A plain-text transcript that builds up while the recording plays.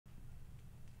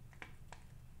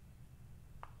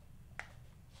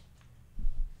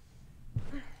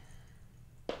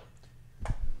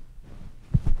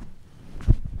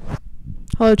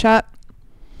Hello, chat.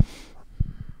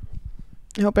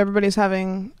 I hope everybody's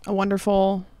having a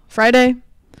wonderful Friday.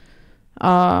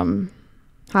 Hi,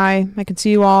 I can see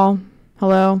you all.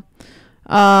 Hello.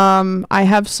 I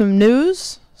have some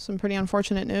news, some pretty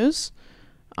unfortunate news.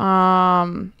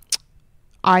 I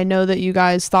know that you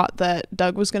guys thought that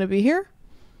Doug was going to be here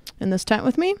in this tent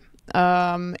with me.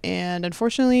 And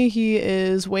unfortunately, he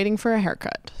is waiting for a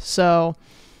haircut. So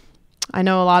I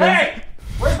know a lot of... Hey!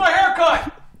 Where's my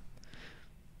haircut?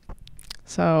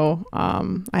 So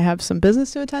I have some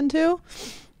business to attend to.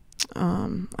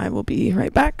 I will be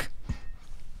right back.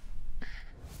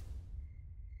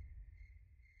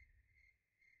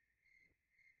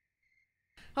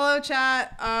 Hello,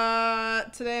 chat.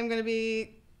 Today I'm going to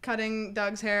be cutting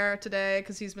Doug's hair today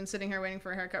because he's been sitting here waiting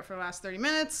for a haircut for the last 30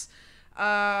 minutes.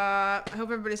 I hope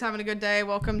everybody's having a good day.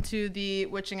 Welcome to the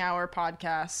Witching Hour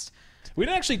podcast. We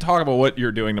didn't actually talk about what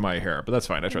you're doing to my hair, but that's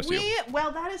fine. I trust you.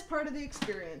 Well, that is part of the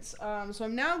experience. So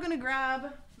I'm now going to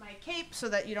grab my cape so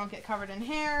that you don't get covered in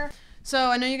hair. So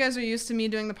I know you guys are used to me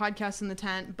doing the podcast in the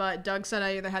tent, but Doug said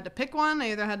I either had to pick one,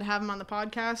 I either had to have him on the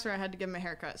podcast, or I had to give him a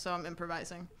haircut. So I'm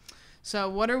improvising. So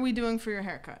what are we doing for your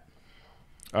haircut?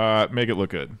 Make it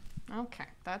look good. Okay,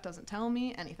 that doesn't tell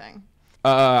me anything.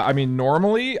 I mean,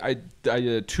 normally I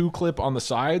two clip on the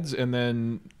sides and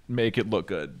then make it look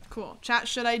good. Cool. Chat,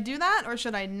 should I do that or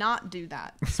should I not do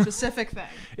that specific thing?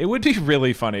 It would be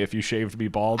really funny if you shaved me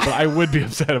bald, but I would be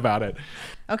upset about it.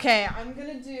 Okay, I'm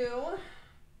going to do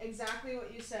exactly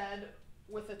what you said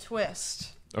with a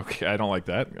twist. Okay, I don't like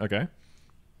that. Okay.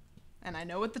 And I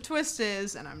know what the twist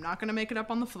is, and I'm not going to make it up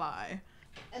on the fly.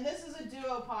 And this is a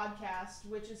duo podcast,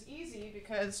 which is easy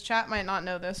because chat might not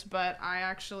know this, but I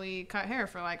actually cut hair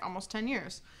for like almost 10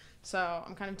 years. So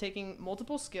I'm kind of taking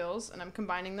multiple skills and I'm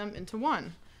combining them into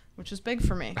one, which is big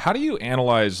for me. How do you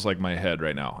analyze like my head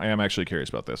right now? I am actually curious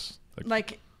about this.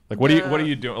 Like what are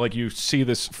you doing? Like you see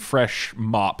this fresh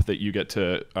mop that you get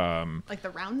to like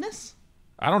the roundness?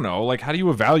 I don't know. Like how do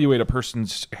you evaluate a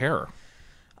person's hair?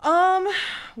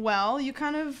 Well, you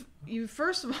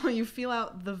first of all, you feel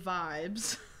out the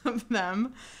vibes of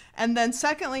them. And then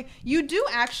secondly, there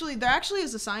actually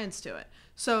is a science to it.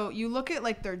 So you look at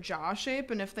like their jaw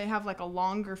shape, and if they have like a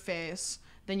longer face,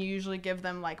 then you usually give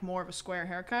them like more of a square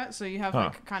haircut. So you have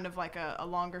like kind of like a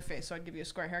longer face. So I'd give you a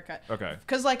square haircut. Okay.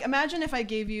 Because like imagine if I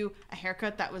gave you a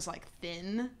haircut that was like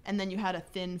thin and then you had a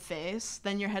thin face,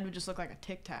 then your head would just look like a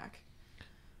Tic Tac.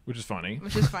 Which is funny.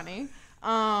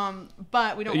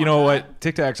 But we don't. You know what?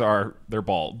 Tic Tacs they're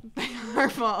bald. They are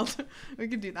bald. We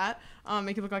could do that.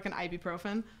 Make it look like an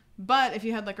ibuprofen. But if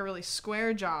you had like a really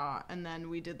square jaw and then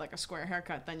we did like a square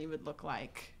haircut, then you would look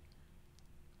like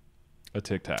a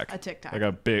Tic Tac. A Tic Tac. Like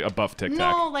a buff Tic Tac.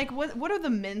 No, like what are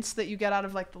the mints that you get out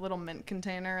of like the little mint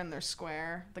container and they're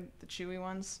square, the chewy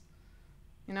ones?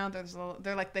 You know,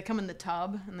 they're like they come in the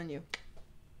tub and then you.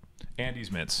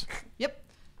 Andy's mints. Yep.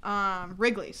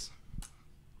 Wrigley's.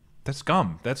 That's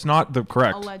gum. That's not the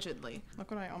correct. Allegedly. Look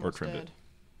what I almost did. It.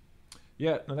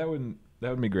 Yeah, no, that would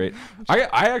be great. I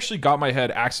actually got my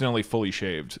head accidentally fully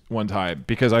shaved one time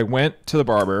because I went to the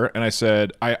barber and I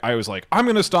said, I was like, I'm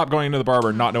going to stop going to the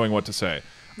barber not knowing what to say.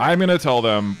 I'm going to tell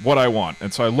them what I want.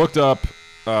 And so I looked up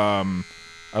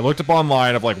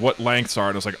online of like what lengths are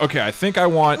and I was like, okay, I think I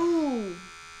want. Ooh.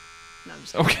 No, I'm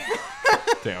just kidding. Okay.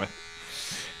 Damn it.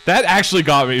 That actually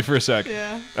got me for a sec.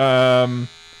 Yeah.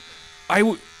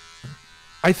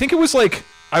 I think it was like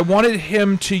I wanted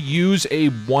him to use a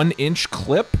 1-inch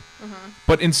clip,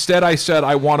 but instead I said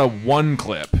I want a 1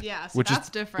 clip. Yeah, so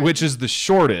that's different. Which is the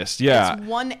shortest. Yeah. It's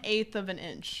 1/8 of an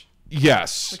inch.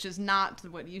 Yes. Which is not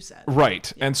what you said.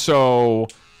 Right. Yeah. And so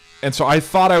I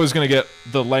thought I was going to get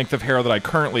the length of hair that I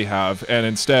currently have, and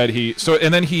instead he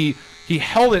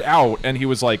held it out and he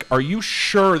was like, "Are you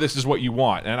sure this is what you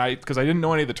want?" And because I didn't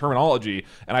know any of the terminology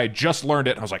and I just learned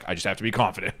it, and I was like, I just have to be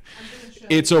confident.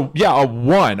 It's a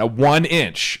 1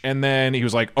 inch, and then he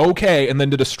was like, okay, and then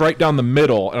did a strike down the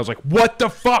middle, and I was like, what the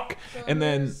fuck? So and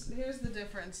here's the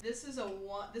difference. This is an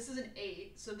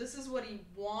 8, so this is what he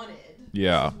wanted.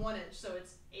 Yeah. This is 1 inch, so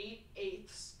it's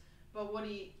 8/8. But what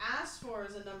he asked for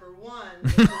is a number 1,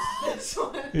 which is this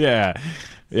one. Yeah,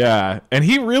 and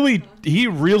he really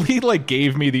like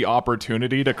gave me the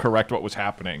opportunity to correct what was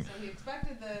happening. So he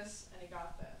expected this, and he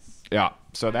got this. Yeah,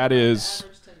 so that is.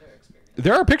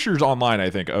 There are pictures online, I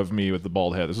think, of me with the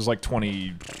bald head. This was like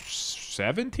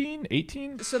 2017,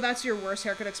 18. So that's your worst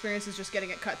haircut experience, is just getting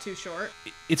it cut too short?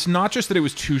 It's not just that it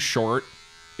was too short.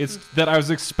 It's that I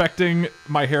was expecting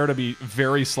my hair to be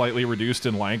very slightly reduced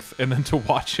in length, and then to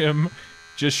watch him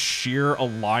just shear a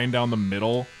line down the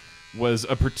middle was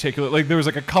a particular... Like, there was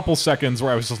like a couple seconds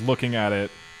where I was just looking at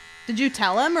it. Did you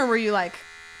tell him, or were you like...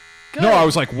 Good. No, I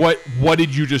was like, what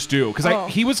did you just do?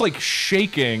 Because he was like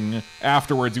shaking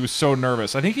afterwards. He was so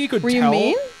nervous. I think he could tell. Were you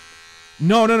mean?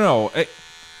 No.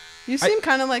 You seem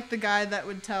kind of like the guy that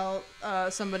would tell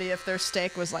somebody if their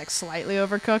steak was like slightly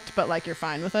overcooked, but like you're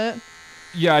fine with it.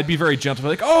 Yeah, I'd be very gentle.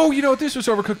 Like, oh, you know, this was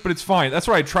overcooked, but it's fine. That's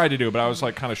what I tried to do, but I was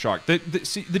like kind of shocked.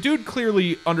 The dude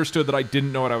clearly understood that I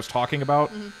didn't know what I was talking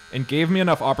about and gave me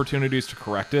enough opportunities to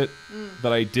correct it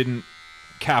that I didn't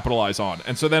capitalize on.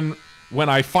 And so then when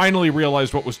I finally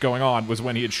realized what was going on was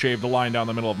when he had shaved the line down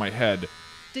the middle of my head.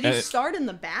 Did he start in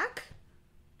the back?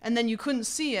 And then you couldn't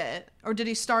see it? Or did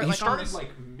he start he started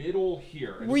like middle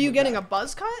here. Were you getting a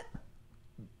buzz cut?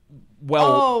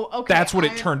 Well, okay. That's what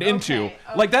it turned into. Okay.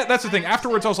 Like that's the thing.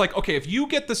 Afterwards, I was like, okay, if you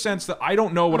get the sense that I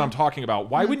don't know what I'm talking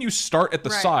about, why wouldn't you start at the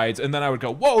sides? And then I would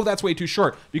go, whoa, that's way too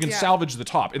short. You can salvage the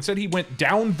top. Instead, he went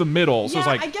down the middle. So yeah, it's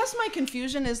like, I guess my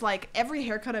confusion is like every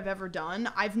haircut I've ever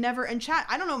done, I've never, and chat,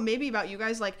 I don't know, maybe about you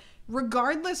guys, like,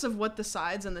 regardless of what the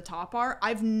sides and the top are,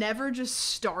 I've never just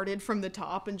started from the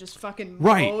top and just fucking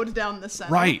mowed down the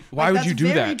center. Right. Why would you do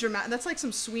that? Dramatic. That's like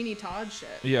some Sweeney Todd shit.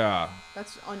 Yeah.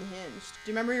 That's unhinged.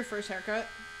 Do you remember your first haircut?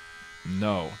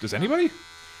 No. Does anybody?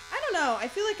 I don't know. I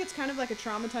feel like it's kind of like a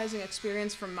traumatizing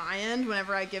experience from my end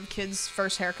whenever I give kids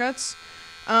first haircuts.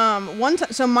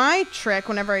 So my trick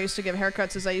whenever I used to give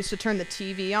haircuts is I used to turn the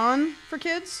TV on for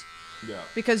kids. Yeah.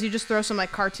 Because you just throw some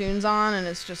like cartoons on and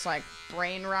it's just like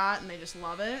brain rot and they just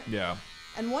love it. Yeah.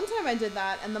 And one time I did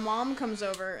that and the mom comes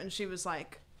over and she was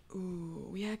like, "Ooh,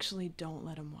 we actually don't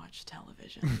let them watch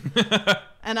television."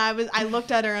 And I looked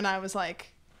at her and I was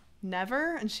like,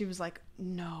 "Never?" And she was like,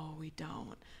 "No, we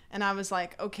don't." And I was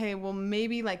like, "Okay, well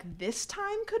maybe like this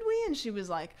time could we?" And she was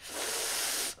like,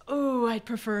 "Oh, I'd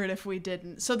prefer it if we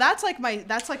didn't." So that's like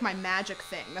my magic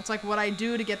thing. That's like what I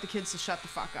do to get the kids to shut the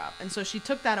fuck up. And so she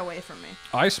took that away from me.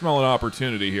 I smell an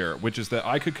opportunity here, which is that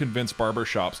I could convince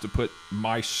barbershops to put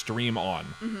my stream on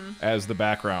as the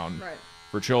background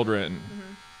for children.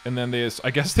 And then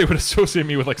I guess they would associate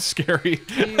me with like scary.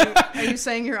 Are you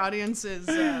saying your audience is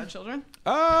children?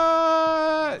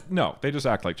 No, they just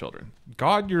act like children.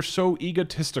 God, you're so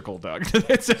egotistical, Doug.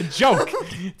 It's a joke.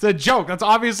 It's a joke. That's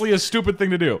obviously a stupid thing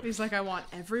to do. He's like, I want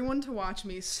everyone to watch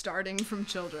me starting from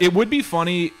children. It would be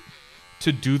funny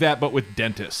to do that, but with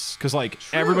dentists, because like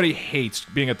everybody hates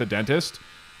being at the dentist,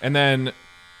 and then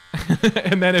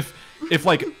if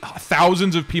like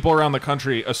thousands of people around the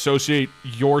country associate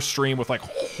your stream with like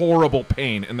horrible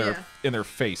pain in their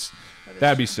face,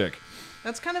 that'd be sick.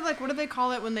 That's kind of like, what do they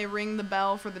call it when they ring the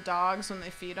bell for the dogs when they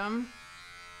feed them?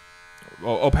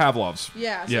 Oh, Pavlov's.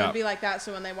 Yeah, so it'd be like that.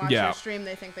 So when they watch your stream,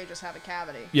 they think they just have a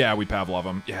cavity. Yeah, we Pavlov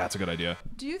them. Yeah, that's a good idea.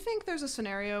 Do you think there's a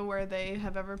scenario where they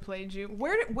have ever played you?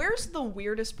 Where's the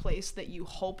weirdest place that you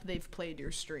hope they've played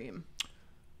your stream?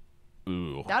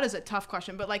 Ooh. That is a tough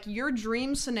question, but like your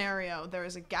dream scenario, there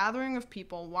is a gathering of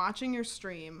people watching your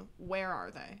stream. Where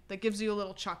are they? That gives you a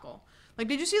little chuckle. Like,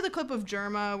 did you see the clip of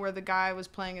Jerma where the guy was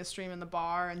playing his stream in the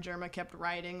bar and Jerma kept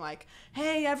writing like,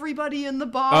 "Hey, everybody in the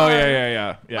bar." Oh,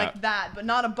 yeah. Like that, but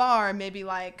not a bar, maybe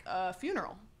like a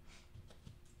funeral.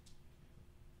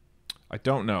 I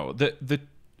don't know. The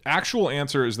actual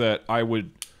answer is that I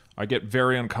get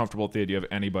very uncomfortable at the idea of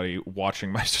anybody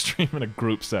watching my stream in a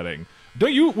group setting.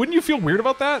 Wouldn't you feel weird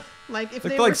about that? Like if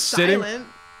they were silent.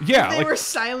 Yeah, if they were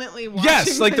silently watching.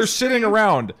 Yes, like they're stream. sitting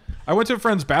around. I went to a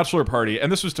friend's bachelor party,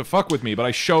 and this was to fuck with me, but I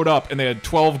showed up, and they had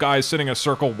 12 guys sitting in a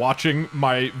circle watching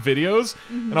my videos,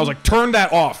 and I was like, turn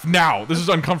that off now. This is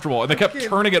uncomfortable. And they kept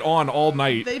turning it on all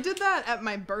night. They did that at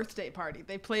my birthday party.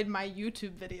 They played my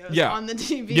YouTube videos on the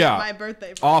TV at my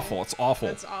birthday party. Awful. It's awful.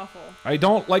 That's awful. I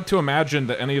don't like to imagine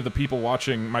that any of the people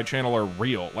watching my channel are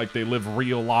real, like they live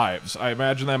real lives. I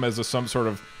imagine them as some sort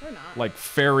of like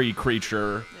fairy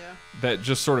creature that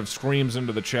just sort of screams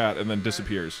into the chat and then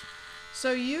disappears.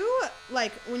 So you,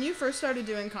 like, when you first started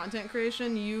doing content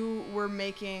creation, you were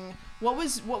making, what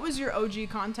was your OG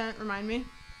content, remind me?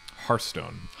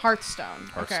 Hearthstone.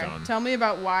 Okay. Tell me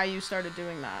about why you started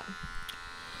doing that.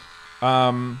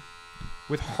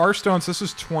 With Hearthstone, so this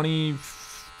is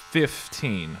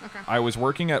 2015. Okay. I was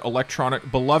working at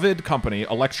beloved company,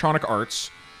 Electronic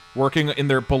Arts, working in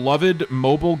their beloved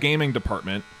mobile gaming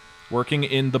department, working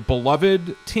in the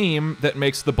beloved team that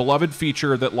makes the beloved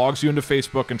feature that logs you into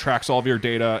Facebook and tracks all of your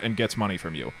data and gets money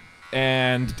from you.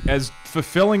 And as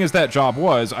fulfilling as that job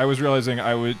was, I was realizing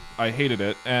I hated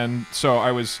it. And so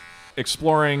I was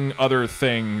exploring other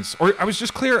things, or I was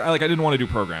just clear, I didn't want to do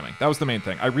programming. That was the main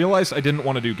thing. I realized I didn't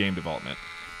want to do game development.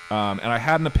 And I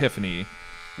had an epiphany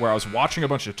where I was watching a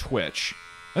bunch of Twitch.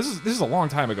 This is a long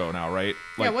time ago now, right?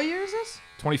 Like, what year is this?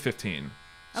 2015.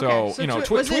 So, you know,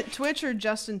 was it Twitch or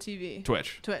Justin TV?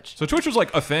 Twitch. Twitch. So Twitch was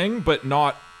like a thing, but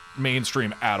not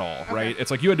mainstream at all, right?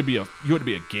 It's like you had to be a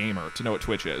gamer to know what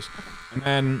Twitch is. And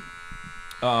then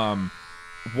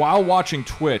while watching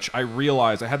Twitch, I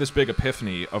realized I had this big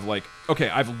epiphany of like, okay,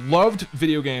 I've loved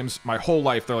video games my whole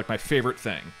life. They're like my favorite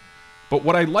thing. But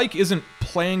what I like isn't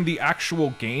playing the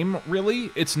actual game,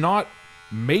 really. It's not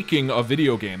making a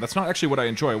video game. That's not actually what I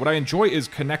enjoy. What I enjoy is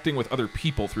connecting with other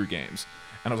people through games.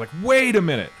 And I was like, wait a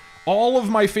minute. All of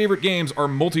my favorite games are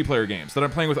multiplayer games that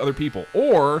I'm playing with other people.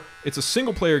 Or it's a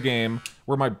single-player game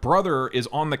where my brother is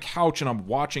on the couch and I'm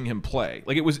watching him play.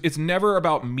 Like, it's never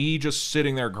about me just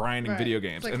sitting there grinding video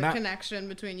games. It's like and the that connection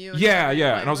between you and yeah.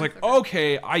 And I was like,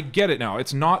 okay, I get it now.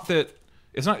 It's not that...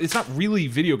 It's not really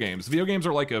video games. Video games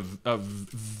are like a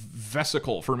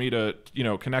vesicle for me to,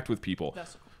 connect with people.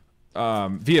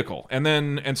 Vehicle.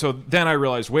 And so then I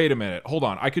realized, wait a minute, hold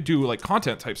on. I could do like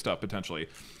content type stuff potentially.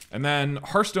 And then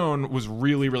Hearthstone was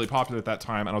really, really popular at that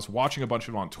time, and I was watching a bunch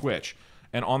of it on Twitch.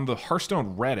 And on the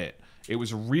Hearthstone Reddit, it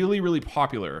was really, really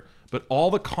popular, but all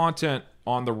the content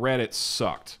on the Reddit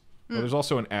sucked. Well, there's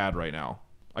also an ad right now.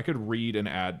 I could read an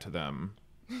ad to them.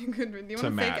 You could read. Do you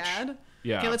want a fake ad?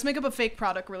 Yeah. Okay, let's make up a fake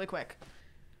product really quick.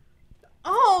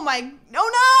 Oh my...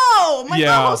 Oh no! My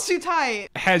butthole's too tight.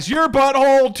 Has your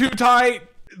butthole too tight?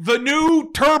 The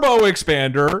new turbo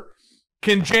expander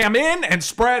can jam in and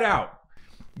spread out.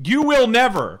 You will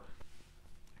never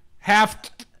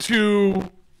have to...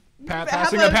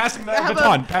 Passing the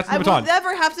baton. I will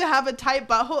never have to have a tight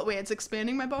butthole. Wait, it's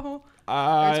expanding my butthole?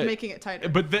 Or it's making it tighter.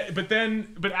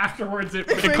 But afterwards it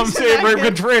comes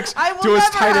in tricks I will to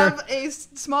never tighter. have a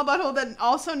small butthole that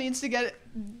also needs to get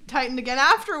tightened again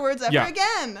afterwards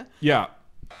again. Yeah.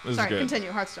 Sorry,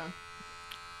 continue. Hearthstone.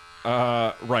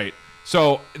 Right.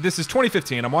 So this is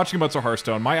 2015. I'm watching a bunch of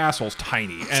Hearthstone. My asshole's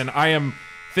tiny, and I am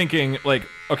thinking like,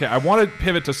 okay, I want to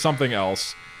pivot to something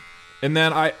else. And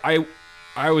then I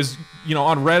was,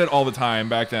 on Reddit all the time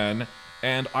back then,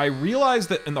 and I realized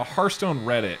that in the Hearthstone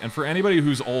Reddit, and for anybody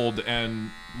who's old and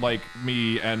like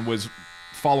me and was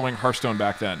following Hearthstone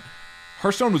back then,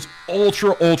 Hearthstone was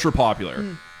ultra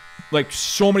popular. Like,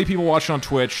 so many people watched it on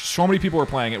Twitch, so many people were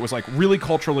playing it. It was like really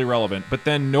culturally relevant, but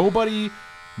then nobody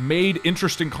made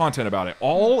interesting content about it.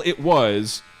 All it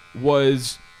was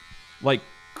like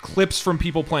clips from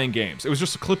people playing games. It was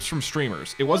just clips from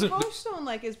streamers. It wasn't... Hearthstone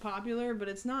is popular, but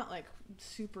it's not like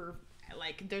super...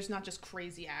 Like, there's not just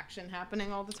crazy action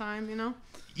happening all the time,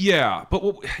 Yeah, but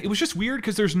it was just weird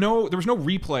because there was no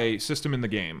replay system in the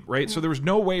game, right? So there was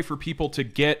no way for people to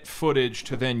get footage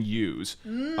to then use.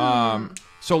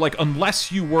 So like,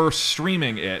 unless you were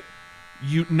streaming it,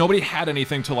 nobody had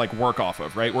anything to like work off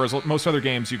of, right? Whereas most other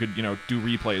games you could do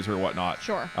replays or whatnot.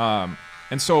 Sure.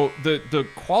 And so the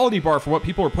quality bar for what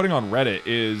people were putting on Reddit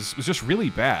was just really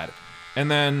bad. And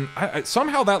then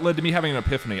somehow that led to me having an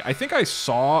epiphany. I think I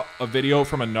saw a video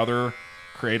from another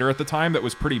creator at the time that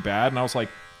was pretty bad, and I was like,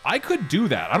 I could do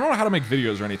that. I don't know how to make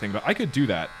videos or anything, but I could do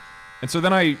that. And so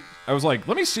then I was like,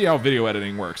 let me see how video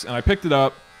editing works. And I picked it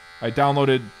up, I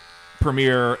downloaded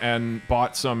Premiere and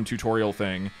bought some tutorial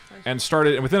thing and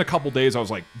started, and within a couple days I was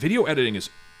like, video editing is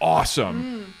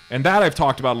awesome. And that I've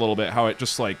talked about a little bit, how it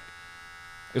just like,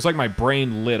 it's like my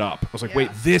brain lit up. I was like, wait,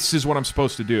 this is what I'm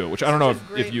supposed to do, which I don't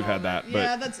know if you've had that.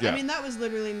 But I mean, that was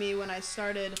literally me when I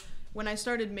started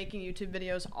making YouTube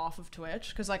videos off of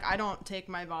Twitch, because like I don't take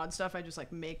my VOD stuff, I just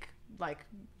like make like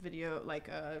video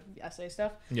essay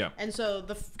stuff. Yeah. And so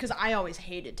because I always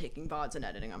hated taking VODs and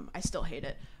editing them, I still hate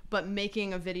it. But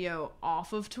making a video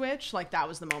off of Twitch, like that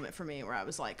was the moment for me where I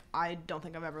was like, I don't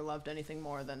think I've ever loved anything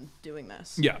more than doing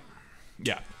this.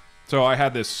 Yeah. So I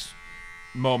had this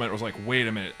moment, it was like, wait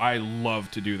a minute, I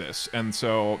love to do this. And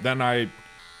so then I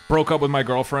broke up with my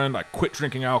girlfriend, I quit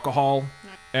drinking alcohol,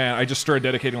 and I just started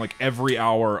dedicating like every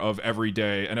hour of every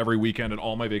day and every weekend and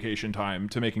all my vacation time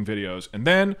to making videos. And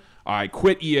then I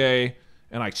quit EA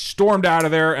and I stormed out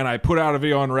of there and I put out a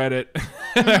video on Reddit.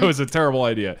 That was a terrible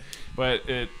idea, but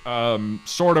it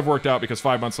sort of worked out because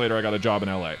 5 months later I got a job in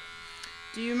LA.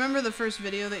 Do you remember the first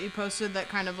video that you posted that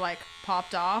kind of like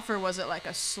popped off, or was it like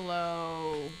a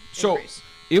slow increase? So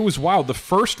it was wild. The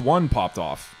first one popped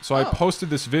off. So I posted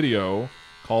this video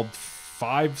called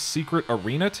 5 Secret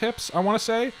Arena Tips, I want to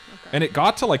say. Okay. And it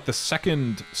got to like the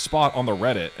second spot on the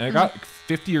Reddit, and it got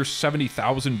 50 or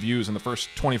 70,000 views in the first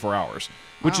 24 hours,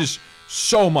 which is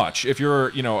so much. If you're,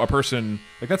 a person,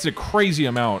 like that's a crazy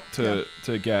amount to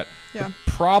get. Yeah. The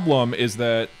problem is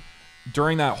that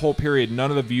during that whole period, none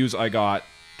of the views I got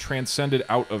transcended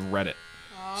out of Reddit.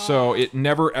 So it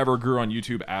never ever grew on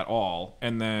YouTube at all.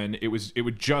 And then it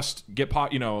would just get the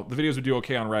videos would do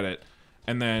okay on Reddit,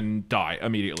 and then die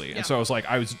immediately. Yeah. And so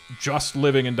I was just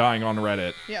living and dying on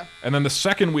Reddit. Yeah. And then the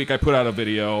second week I put out a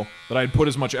video that I'd put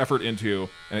as much effort into,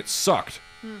 and it sucked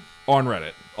on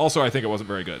Reddit. Also, I think it wasn't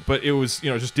very good, but it was,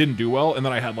 just didn't do well. And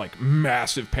then I had like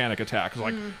massive panic attack.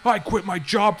 Like, I quit my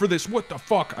job for this. What the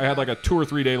fuck? I had like a 2 or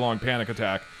 3 day long panic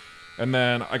attack. And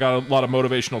then I got a lot of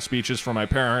motivational speeches from my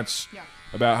parents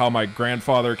about how my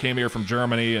grandfather came here from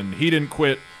Germany and he didn't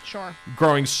quit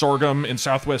growing sorghum in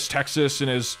Southwest Texas in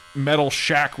his metal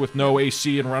shack with no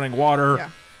AC and running water. Yeah.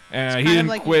 And he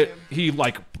didn't quit. He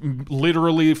like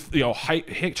literally,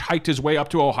 hiked his way up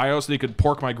to Ohio so he could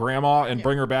pork my grandma and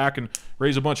bring her back and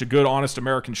raise a bunch of good, honest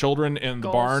American children in the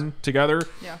barn together.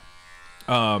 Yeah.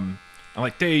 And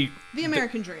like the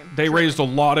American dream. They raised a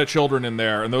lot of children in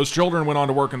there, and those children went on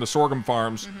to work in the sorghum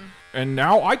farms. And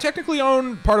now I technically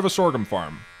own part of a sorghum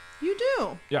farm. You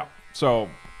do. Yeah. So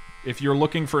if you're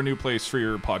looking for a new place for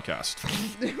your podcast,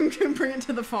 you can bring it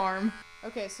to the farm.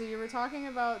 Okay, so you were talking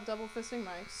about double fisting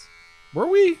mics. Were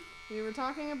we? You were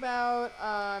talking about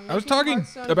I was talking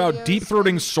about deep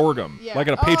throating sorghum, like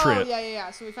at a Patriot. Oh,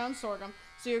 yeah. So we found sorghum.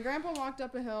 So your grandpa walked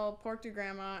up a hill, porked your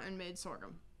grandma, and made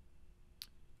sorghum.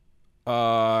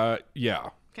 Yeah.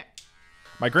 Okay.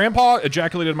 My grandpa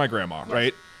ejaculated my grandma,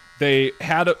 right? They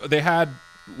had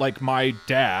like my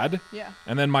dad. Yeah.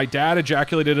 And then my dad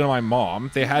ejaculated on my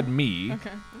mom. They had me. Okay.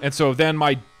 And so then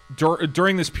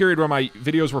during this period where my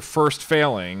videos were first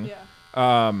failing,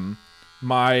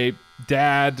 my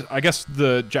dad, I guess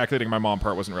the ejaculating my mom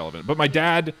part wasn't relevant, but my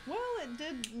dad... Well, it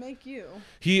did make you.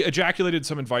 He ejaculated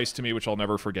some advice to me, which I'll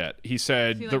never forget. He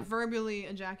said... He verbally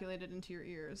ejaculated into your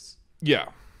ears. Yeah.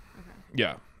 Okay.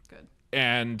 Yeah. Good.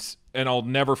 And I'll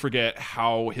never forget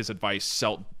how his advice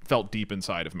felt deep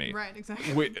inside of me. Right,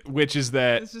 exactly. Which is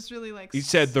that... It's just really like... He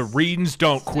said, the readings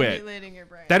don't quit. Your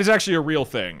brain. That is actually a real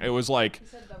thing. It was like... He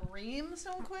said the reams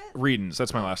don't quit? Readings,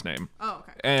 that's my last name. Oh,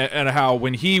 okay. And how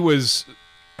when he was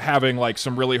having like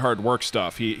some really hard work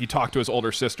stuff, he talked to his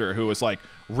older sister who was like,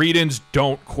 readings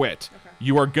don't quit. Okay.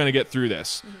 You are going to get through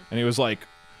this. And he was like,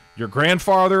 your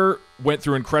grandfather went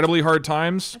through incredibly hard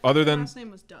times other than... His last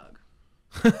name was Doug.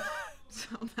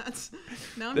 So that's...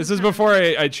 This is before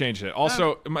I changed it.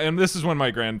 Also, and this is when my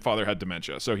grandfather had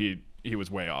dementia, so he was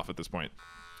way off at this point.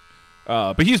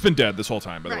 But he's been dead this whole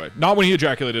time, by the way. Not when he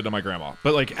ejaculated on my grandma,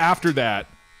 but like after that,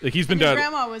 like he's been dead. Your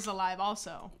grandma was alive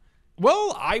also.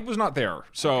 Well, I was not there,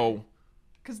 so...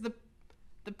 Because the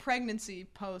pregnancy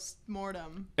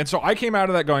post-mortem. And so I came out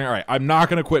of that going, all right, I'm not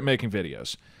going to quit making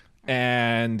videos.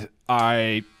 And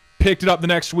I picked it up the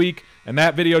next week, and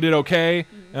that video did okay.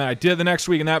 And I did the next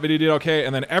week, and that video did okay.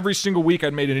 And then every single week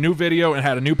I'd made a new video and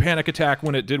had a new panic attack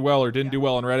when it did well or didn't do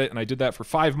well on Reddit. And I did that for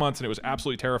 5 months, and it was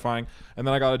absolutely terrifying. And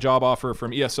then I got a job offer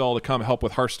from ESL to come help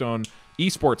with Hearthstone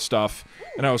esports stuff.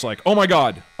 And I was like, oh my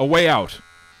God, a way out.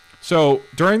 So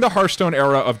during the Hearthstone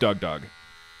era of DougDoug,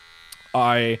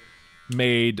 I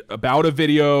made about a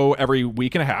video every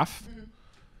week and a half.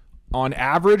 On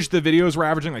average, the videos were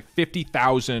averaging like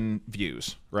 50,000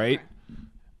 views, right? Okay.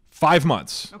 5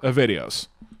 months of videos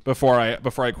before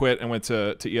I quit and went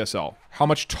to ESL. How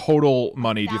much total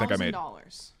money do you think I made?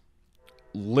 $1,000.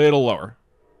 Little lower.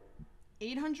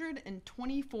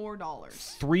 $824.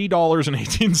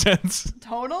 $3.18.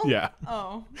 Total? Yeah.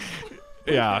 Oh.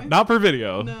 Yeah, not per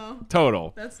video. No.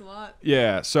 Total. That's a lot.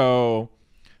 Yeah, so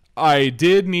I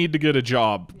did need to get a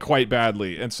job quite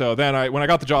badly. And so then when I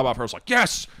got the job offer, I was like,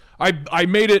 yes! I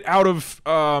made it out of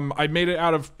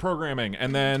programming.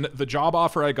 And then the job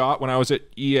offer I got when I was at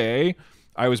EA,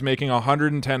 I was making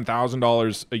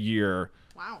 $110,000 a year.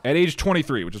 Wow. At age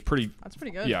 23, which is pretty... That's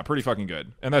pretty good. Yeah, pretty fucking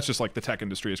good. And that's just like the tech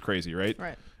industry is crazy, right?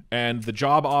 Right. And the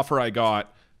job offer I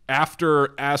got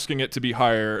after asking it to be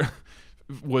higher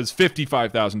was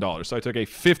 $55,000. So I took a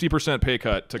 50% pay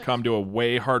cut to come to a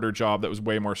way harder job that was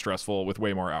way more stressful with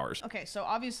way more hours. Okay, so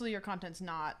obviously your content's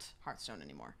not Hearthstone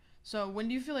anymore. So when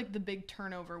do you feel like the big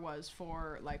turnover was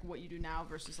for like what you do now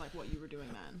versus like what you were doing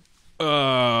then?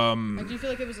 Like, do you feel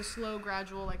like it was a slow,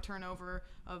 gradual like turnover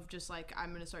of just like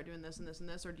I'm gonna start doing this and this and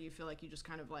this, or do you feel like you just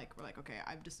kind of like were like, okay,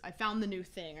 I found the new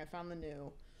thing, I found the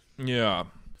new... Yeah.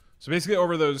 So basically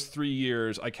over those 3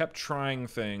 years, I kept trying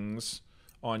things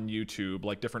on YouTube,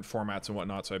 like different formats and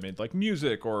whatnot. So I made like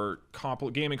music or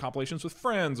gaming compilations with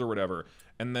friends or whatever,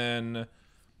 and then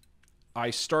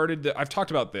I started. I've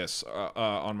talked about this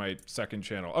on my second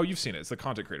channel. Oh, you've seen it. It's the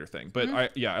content creator thing. But I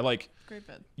like. Great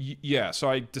bid. Yeah. So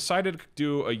I decided to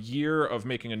do a year of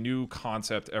making a new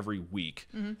concept every week,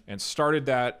 and started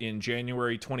that in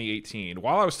January 2018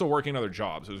 while I was still working other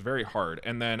jobs. It was very hard.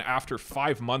 And then after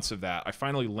 5 months of that, I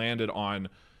finally landed on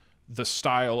the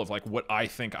style of like what I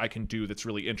think I can do that's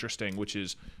really interesting, which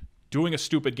is doing a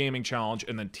stupid gaming challenge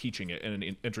and then teaching it in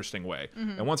an interesting way.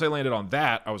 And once I landed on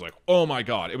that, I was like, oh my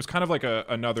God. It was kind of like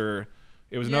another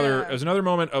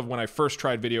moment of when I first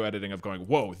tried video editing of going,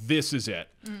 whoa, this is it.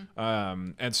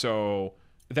 And so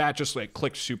that just like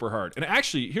clicked super hard. And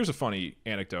actually, here's a funny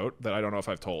anecdote that I don't know if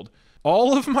I've told.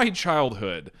 All of my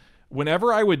childhood,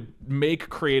 whenever I would make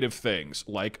creative things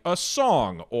like a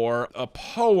song or a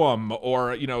poem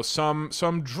or, you know, some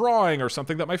drawing or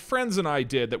something that my friends and I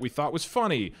did that we thought was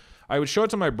funny, I would show it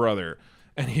to my brother,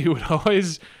 and he would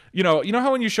always, you know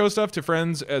how when you show stuff to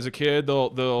friends as a kid,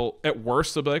 they'll at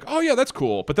worst they'll be like, oh yeah, that's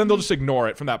cool, but then they'll just ignore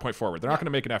it from that point forward. They're not going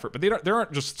to make an effort, but they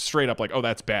aren't just straight up like, oh,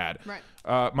 that's bad.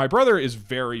 Right. My brother is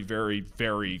very, very,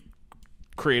 very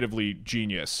creatively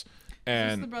genius.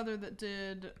 And is this the brother that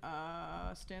did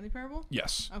Stanley Parable?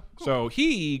 Yes. Oh, cool. So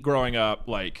he, growing up,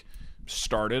 like,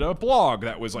 started a blog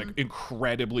that was like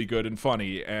incredibly good and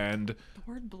funny, and the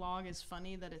word blog is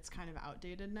funny that it's kind of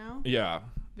outdated now. Yeah.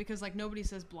 Because like nobody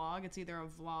says blog, it's either a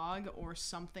vlog or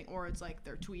something, or it's like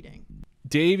they're tweeting.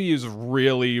 Davey is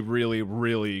really, really,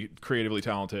 really creatively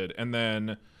talented, and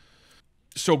then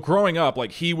so growing up,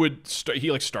 like he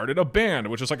started a band,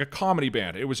 which was like a comedy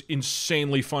band. It was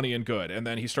insanely funny and good. And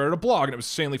then he started a blog, and it was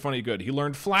insanely funny and good. He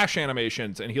learned Flash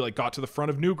animations, and he like got to the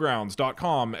front of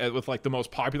Newgrounds.com with like the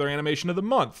most popular animation of the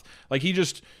month. Like he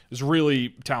just is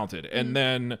really talented. And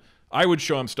then I would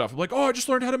show him stuff like, oh, I just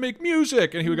learned how to make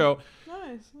music, and he would go,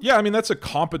 nice. Yeah, I mean that's a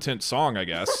competent song, I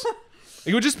guess.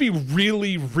 It would just be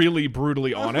really, really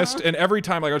brutally honest. And every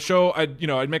time, like,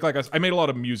 I'd make like I made a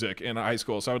lot of music in high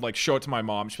school, so I would like show it to my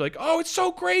mom. She'd be like, "Oh, it's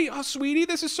so great, oh, sweetie,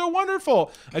 this is so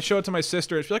wonderful." I'd show it to my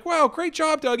sister, and she'd be like, "Wow, great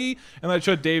job, Dougie." And then I'd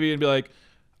show it to Davey and be like,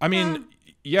 "I mean,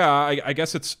 yeah, I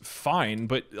guess it's fine,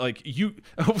 but like you."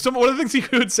 One of the things he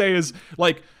would say is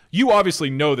like, "You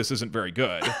obviously know this isn't very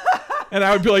good," and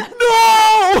I would be like,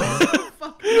 "No."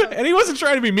 And he wasn't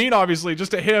trying to be mean, obviously.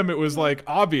 Just to him, it was like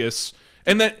obvious.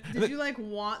 And then did you like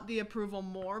want the approval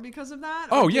more because of that?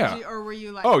 Oh yeah. Or were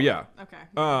you like? Oh yeah. Okay.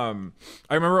 I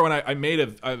remember when I made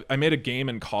a game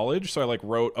in college, so I like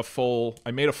made a full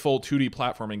 2D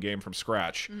platforming game from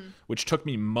scratch, which took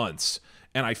me months.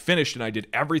 And I finished and I did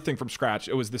everything from scratch.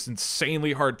 It was this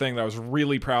insanely hard thing that I was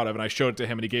really proud of, and I showed it to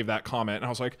him and he gave that comment, and I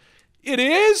was like, "It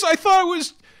is? I thought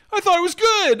it was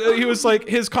good." He was like,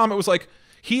 his comment was like,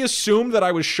 he assumed that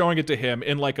I was showing it to him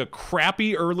in like a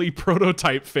crappy early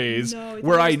prototype phase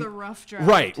where the rough draft.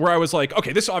 Right, where I was like,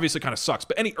 okay, this obviously kind of sucks,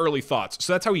 but any early thoughts?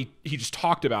 So that's how he just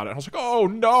talked about it. And I was like, oh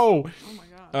no. Oh my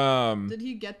god. Did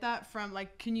he get that from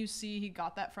like? Can you see he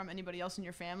got that from anybody else in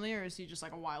your family, or is he just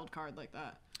like a wild card like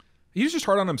that? He's just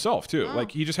hard on himself too. Oh.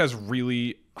 Like he just has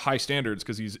really high standards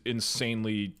because he's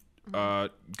insanely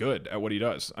good at what he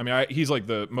does. I mean, he's like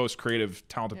the most creative,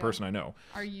 talented person I know.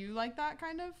 Are you like that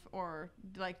kind of, or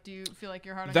like do you feel like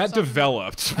you're hard on that yourself?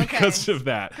 Developed because of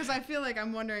that. Because I feel like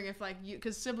I'm wondering if like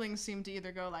because siblings seem to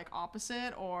either go like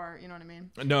opposite or you know what I mean.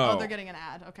 No. Oh, they're getting an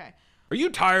ad. Okay. Are you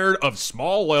tired of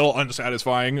small, little,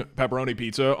 unsatisfying pepperoni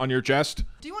pizza on your chest?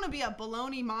 Do you want to be a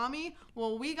baloney mommy?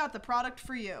 Well, we got the product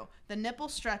for you. The nipple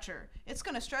stretcher. It's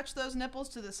going to stretch those nipples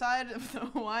to the side of the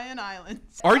Hawaiian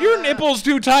Islands. Are your nipples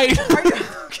too tight?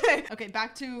 Okay. Okay,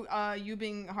 back to you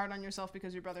being hard on yourself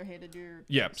because your brother hated your...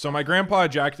 Yeah, so my grandpa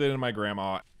ejaculated my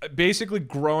grandma. Basically,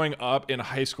 growing up in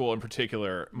high school in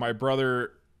particular, my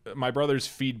brother's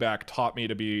feedback taught me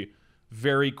to be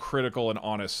very critical and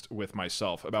honest with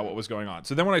myself about what was going on.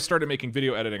 So then when I started making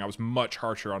video editing, I was much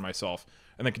harsher on myself,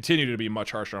 and then continued to be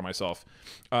much harsher on myself.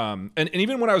 And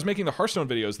even when I was making the Hearthstone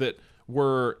videos that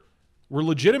were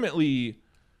legitimately,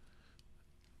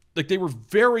 like, they were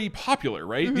very popular,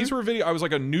 right? These were I was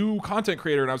like a new content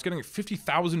creator, and I was getting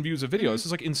 50,000 views a video. This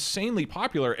is like insanely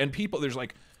popular, and there's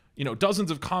like, you know,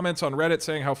 dozens of comments on Reddit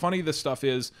saying how funny this stuff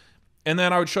is. And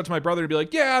then I would show it to my brother and be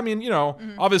like, yeah, I mean, you know,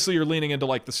 obviously you're leaning into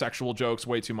like the sexual jokes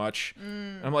way too much.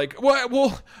 And I'm like,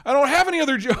 well, I don't have any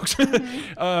other jokes.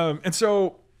 And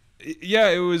so, yeah,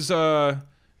 it was,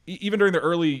 even during the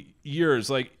early years,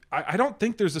 like, I don't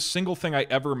think there's a single thing I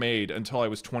ever made until I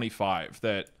was 25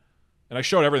 and I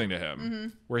showed everything to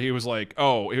him where he was like,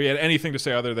 oh, if he had anything to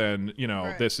say other than, you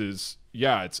know, this is,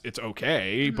 yeah, it's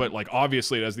okay. But like,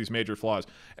 obviously it has these major flaws.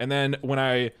 And then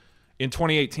in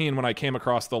 2018, when I came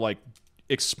across the like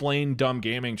explain dumb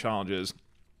gaming challenges,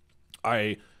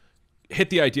 I hit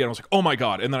the idea and I was like, oh my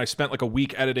god. And then I spent like a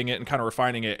week editing it and kind of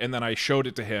refining it, and then I showed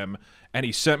it to him, and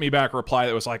he sent me back a reply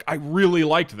that was like, I really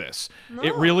liked this.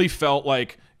 It really felt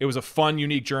like it was a fun,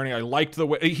 unique journey. I liked the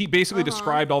way he basically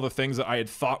described all the things that I had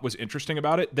thought was interesting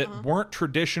about it that weren't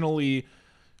traditionally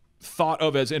thought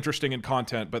of as interesting in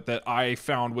content, but that I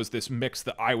found was this mix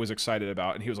that I was excited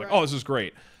about. And he was like, oh, this is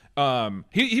great.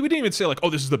 He didn't even say like, oh,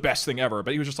 this is the best thing ever,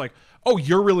 but he was just like, oh,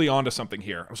 you're really onto something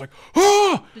here. I was like,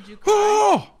 oh, Did you cry?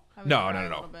 oh. I would No, cry no, a no,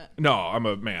 little no. bit. No, I'm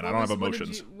a man. I don't have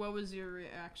emotions. What was your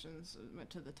reactions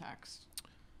to the text?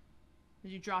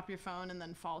 Did you drop your phone and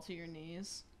then fall to your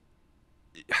knees?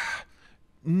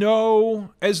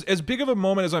 No, as big of a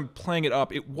moment as I'm playing it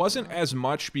up, it wasn't as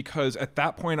much because at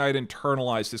that point I'd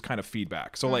internalized this kind of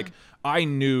feedback. So like I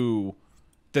knew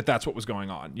that that's what was going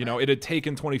on. You know, it had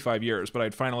taken 25 years, but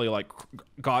I'd finally like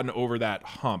gotten over that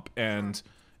hump, and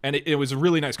it was a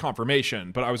really nice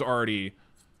confirmation. But I was already,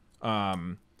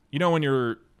 you know, when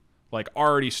you're like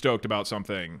already stoked about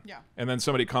something, and then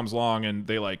somebody comes along and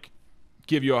they like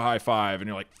give you a high five, and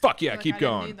you're like, fuck yeah, keep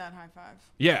going. I didn't need that high five.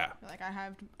 Yeah. Like I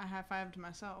high fived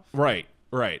myself. Right.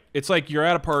 It's like you're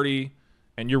at a party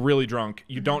and you're really drunk.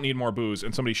 You don't need more booze,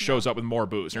 and somebody shows up with more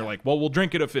booze, and you're like, well, we'll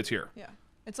drink it if it's here. Yeah.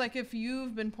 It's like if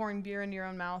you've been pouring beer into your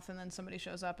own mouth, and then somebody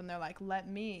shows up and they're like, let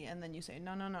me, and then you say,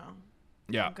 no.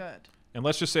 Yeah. I'm good. And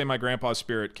let's just say my grandpa's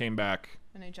spirit came back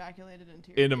and ejaculated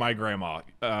into my grandma.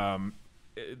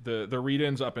 The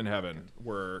read-ins up in heaven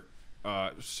were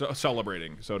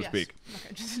celebrating, so to speak.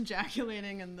 Okay, just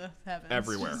ejaculating in the heavens.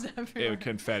 Everywhere. It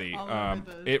confetti.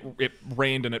 It it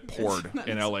rained and it poured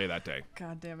in LA that day.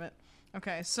 God damn it.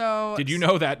 Okay, so did you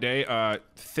know that day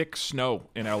thick snow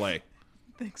in LA?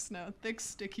 Thick snow, thick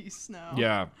sticky snow.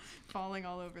 Yeah. Falling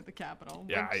all over the Capitol,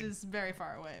 yeah, which is very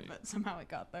far away, but somehow it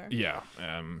got there. Yeah.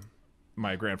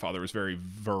 My grandfather was very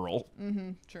virile.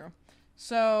 Mm-hmm. True.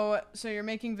 So you're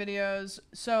making videos.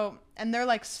 And they're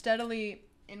like steadily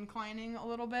inclining a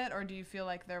little bit, or do you feel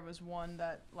like there was one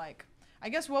that like, I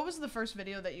guess, what was the first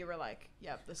video that you were like,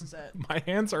 yep, this is it? My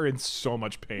hands are in so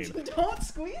much pain. Don't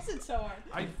squeeze it so hard.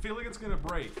 I feel like it's gonna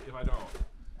break if I don't.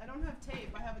 I don't have tape.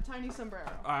 I have a tiny sombrero.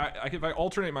 If I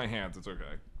alternate my hands, it's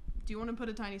okay. Do you want to put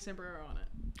a tiny sombrero on it?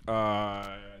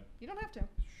 You don't have to.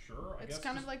 Sure. It's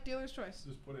kind of like dealer's choice.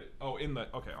 Just put it. Oh, on the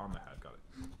head. Got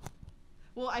it.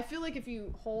 Well, I feel like if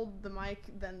you hold the mic,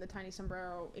 then the tiny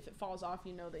sombrero, if it falls off,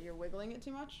 you know that you're wiggling it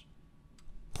too much.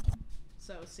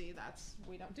 So see,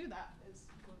 we don't do that.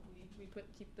 We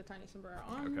keep the tiny sombrero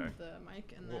on the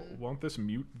mic, and then. Won't this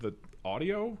mute the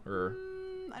audio, or?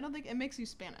 I don't think it makes you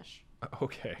Spanish.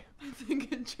 Okay. I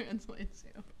think it translates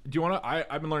you. Do you want to?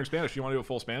 I've been learning Spanish. Do you want to do a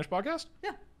full Spanish podcast?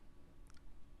 Yeah.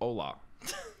 Hola.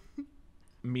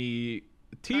 Mi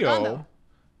tío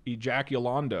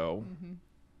ejaculando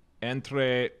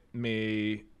entre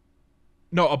mi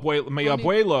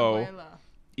abuelo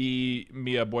y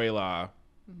mi abuela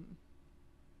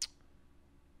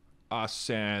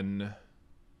hacen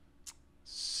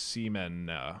semen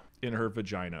in her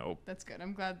vagina. That's good.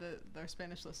 I'm glad that our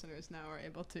Spanish listeners now are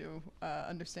able to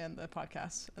understand the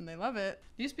podcast, and they love it.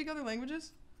 Do you speak other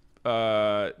languages? 9.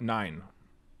 Are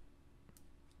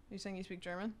you saying you speak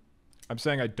German? I'm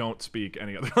saying I don't speak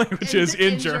any other languages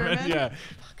in German. Yeah.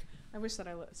 Fuck. I wish that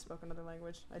I spoke another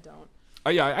language. I don't.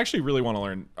 Yeah, I actually really want to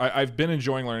learn. I've been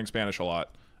enjoying learning Spanish a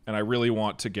lot, and I really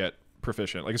want to get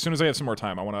proficient. Like as soon as I have some more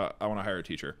time, I want to hire a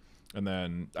teacher and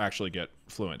then actually get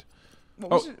fluent.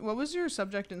 What was your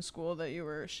subject in school that you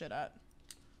were shit at?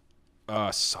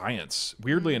 Science.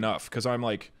 Weirdly enough, because I'm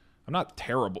not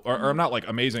terrible, or I'm not like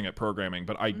amazing at programming,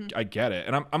 but I get it,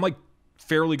 and I'm like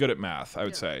fairly good at math, I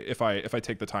would say, if I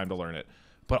take the time to learn it.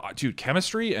 But dude,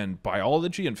 chemistry and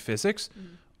biology and physics,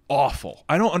 awful.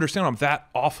 I don't understand. I'm that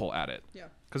awful at it. Yeah.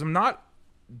 Because I'm not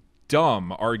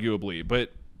dumb, arguably,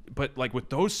 but like with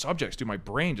those subjects, dude, my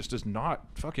brain just does not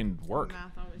fucking work.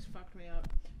 Math always fucked me up.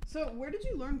 So where did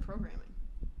you learn programming?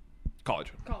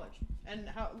 College. And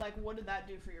how? Like, what did that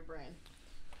do for your brain?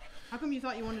 How come you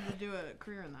thought you wanted to do a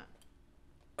career in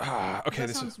that? Okay.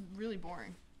 That sounds really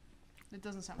boring. It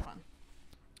doesn't sound fun.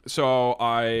 So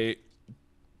I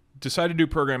decided to do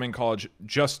programming in college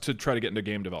just to try to get into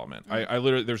game development. I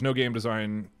literally, there's no game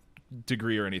design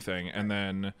degree or anything. And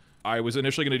then I was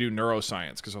initially going to do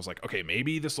neuroscience because I was like, okay,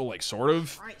 maybe this will like sort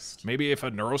of, maybe if a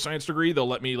neuroscience degree, they'll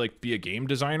let me like be a game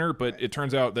designer. But it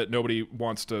turns out that nobody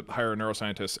wants to hire a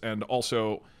neuroscientist. And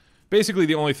also basically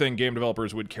the only thing game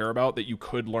developers would care about that you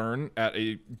could learn at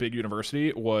a big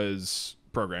university was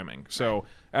programming. So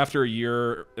after a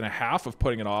year and a half of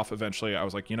putting it off, eventually I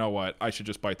was like, you know what? I should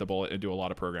just bite the bullet and do a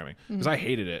lot of programming because I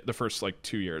hated it the first like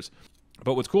 2 years.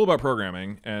 But what's cool about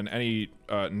programming, and any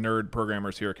nerd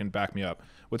programmers here can back me up,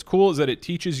 what's cool is that it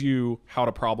teaches you how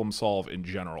to problem solve in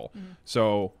general.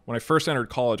 So when I first entered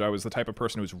college, I was the type of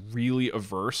person who was really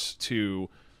averse to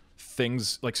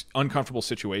things like uncomfortable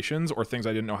situations or things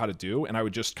I didn't know how to do. And I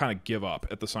would just kind of give up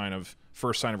at the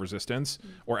first sign of resistance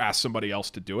or ask somebody else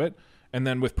to do it. And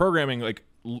then with programming, like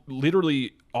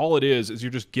literally all it is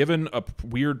you're just given a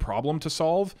weird problem to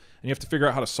solve, and you have to figure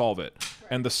out how to solve it.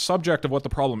 Right. And the subject of what the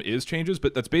problem is changes,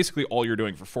 but that's basically all you're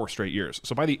doing for 4 straight years.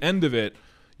 So by the end of it,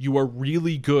 you are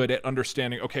really good at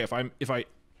understanding, okay, if I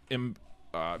am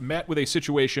met with a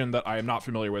situation that I am not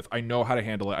familiar with, I know how to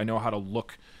handle it. I know how to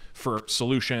look for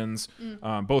solutions,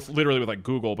 both literally with like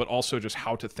Google, but also just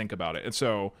how to think about it. And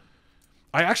so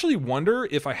I actually wonder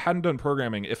if I hadn't done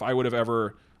programming, if I would have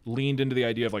ever leaned into the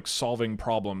idea of like solving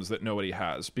problems that nobody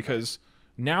has, because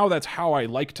now that's how I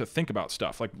like to think about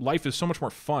stuff. Like life is so much more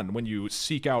fun when you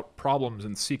seek out problems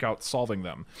and seek out solving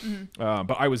them.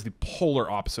 But I was the polar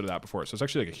opposite of that before. So it's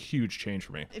actually like a huge change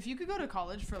for me. If you could go to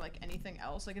college for like anything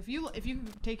else, like if you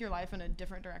could take your life in a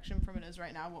different direction from it is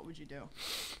right now, what would you do?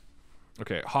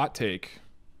 Okay, hot take.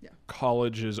 Yeah.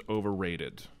 College is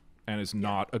overrated and is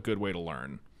not a good way to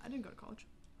learn. I didn't go to college.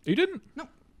 You didn't? Nope.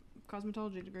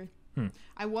 Cosmetology degree.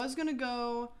 I was going to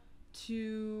go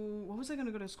to, what was I going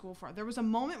to go to school for? There was a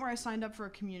moment where I signed up for a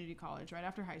community college right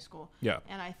after high school. Yeah.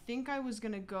 And I think I was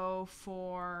going to go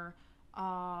for,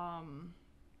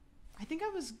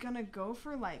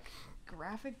 like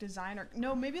graphic design or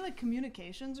no, maybe like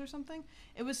communications or something.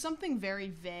 It was something very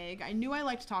vague. I knew I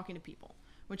liked talking to people,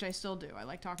 which I still do. I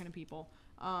like talking to people.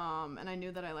 And I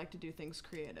knew that I like to do things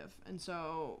creative. And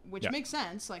so, which makes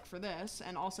sense, like for this.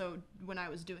 And also when I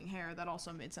was doing hair, that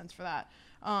also made sense for that.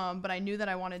 But I knew that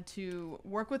I wanted to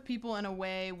work with people in a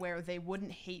way where they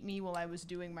wouldn't hate me while I was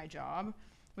doing my job,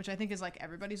 which I think is like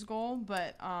everybody's goal.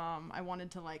 But I wanted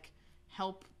to like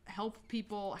help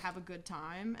people have a good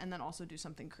time and then also do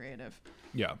something creative.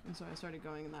 Yeah. And so I started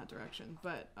going in that direction.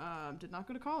 But did not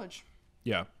go to college.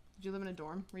 Yeah. Did you live in a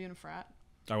dorm? Were you in a frat?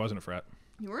 I wasn't a frat.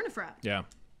 You were in a frat? Yeah.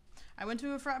 I went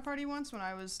to a frat party once when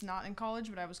I was not in college,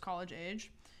 but I was college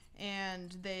age.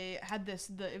 And they had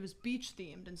it was beach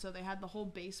themed. And so they had the whole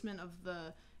basement of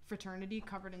the fraternity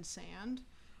covered in sand.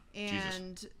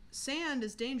 And Jesus. Sand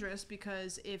is dangerous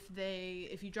because if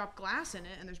you drop glass in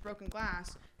it and there's broken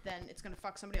glass, then it's going to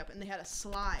fuck somebody up. And they had a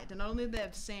slide. And not only did they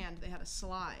have sand, they had a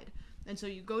slide. And so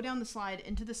you go down the slide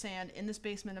into the sand in this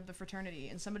basement of the fraternity,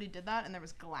 and somebody did that, and there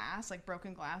was glass, like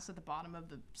broken glass at the bottom of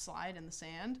the slide in the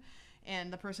sand,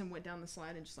 and the person went down the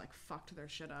slide and just like fucked their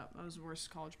shit up. That was the worst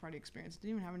college party experience. It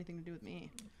didn't even have anything to do with me.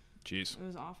 Jeez. It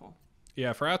was awful.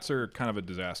 Yeah, frats are kind of a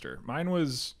disaster. Mine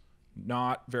was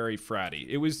not very fratty.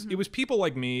 It was people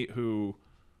like me who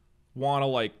want to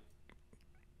like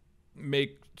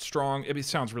make strong, it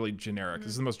sounds really generic. This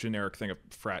is the most generic thing a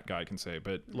frat guy can say,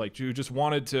 but like you just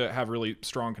wanted to have really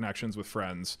strong connections with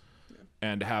friends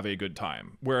and have a good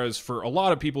time. Whereas for a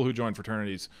lot of people who join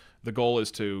fraternities, the goal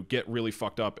is to get really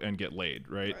fucked up and get laid,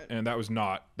 right? And that was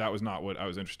not what I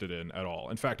was interested in at all.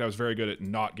 In fact, I was very good at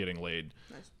not getting laid.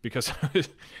 Nice. Because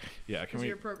yeah,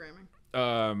 you're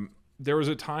programming. There was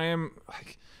a time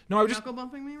like no, I was just knuckle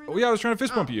bumping me right now? Oh yeah, I was trying to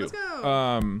fist bump you. Let's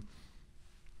go.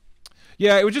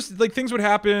 Yeah, it was just like things would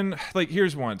happen. Like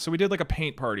here's one. So we did like a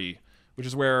paint party, which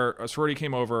is where a sorority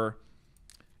came over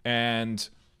and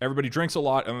everybody drinks a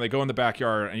lot and then they go in the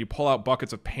backyard and you pull out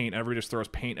buckets of paint and everybody just throws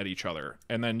paint at each other.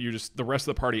 And then the rest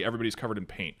of the party, everybody's covered in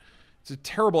paint. It's a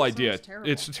terrible idea.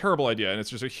 It's a terrible idea. And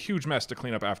it's just a huge mess to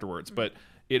clean up afterwards. But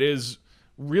it is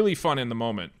really fun in the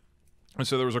moment. And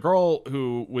so there was a girl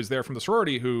who was there from the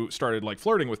sorority who started like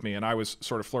flirting with me and I was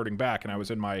sort of flirting back and I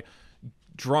was in my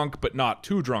drunk but not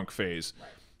too drunk phase.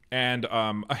 And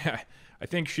I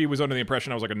think she was under the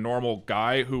impression I was like a normal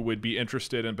guy who would be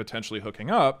interested in potentially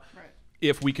hooking up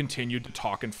if we continued to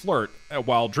talk and flirt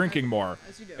while drinking more.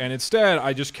 As you do. And instead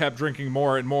I just kept drinking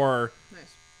more and more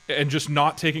and just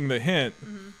not taking the hint.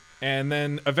 And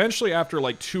then eventually after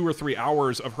like 2 or 3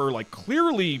 hours of her like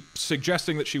clearly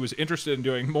suggesting that she was interested in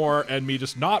doing more and me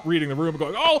just not reading the room and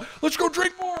going, oh, let's go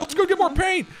drink more, let's go get more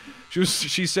paint.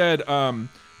 She said,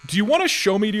 do you want to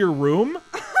show me to your room?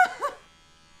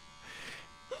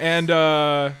 And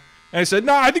I said,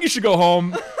 no, I think you should go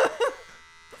home.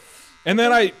 And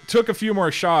then I took a few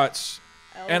more shots.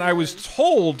 And I was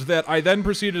told that I then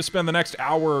proceeded to spend the next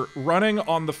hour running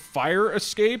on the fire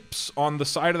escapes on the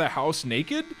side of the house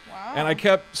naked. Wow.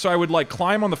 And so I would like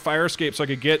climb on the fire escape so I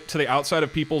could get to the outside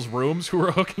of people's rooms who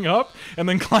were hooking up and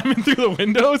then climbing through the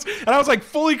windows. And I was like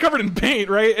fully covered in paint,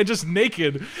 right? And just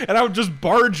naked. And I would just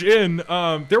barge in.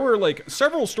 There were like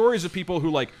several stories of people who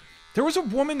like, there was a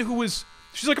woman who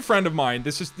she's like a friend of mine.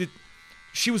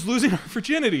 She was losing her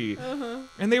virginity.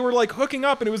 And they were like hooking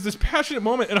up and it was this passionate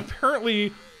moment. And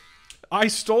apparently I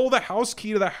stole the house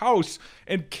key to the house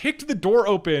and kicked the door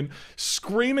open,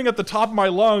 screaming at the top of my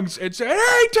lungs and said,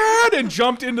 "Hey, Dad!" and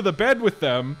jumped into the bed with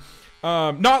them.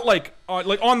 Not like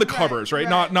on the covers, right?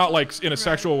 Not like in a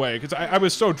sexual way. Because I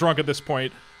was so drunk at this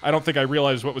point, I don't think I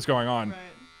realized what was going on. Right.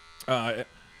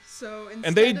 So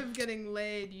instead of getting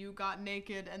laid, you got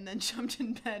naked and then jumped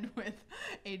in bed with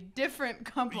a different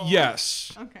couple.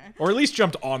 Yes. Okay. Or at least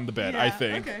jumped on the bed, Yeah, I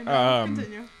think. Okay, no,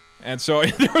 continue. And so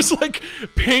there was like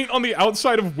paint on the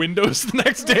outside of windows the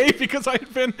next day because I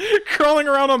had been crawling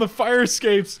around on the fire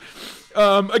escapes.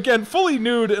 Again, fully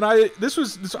nude, and this would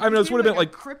have been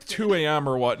like 2 a.m.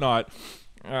 or whatnot.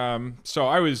 So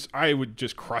I would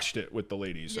just crushed it with the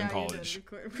ladies in college.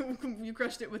 You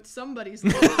crushed it with somebody's.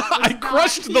 I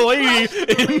crushed the lady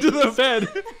into the bed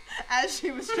as she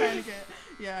was trying to get.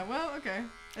 Yeah, well, okay.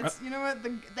 It's you know what,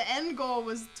 the end goal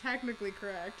was technically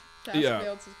correct. Task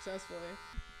failed successfully.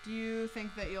 Do you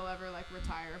think that you'll ever like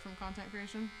retire from content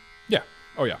creation? Yeah.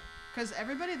 Oh yeah. Because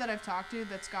everybody that I've talked to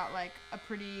that's got like a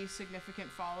pretty significant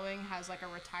following has like a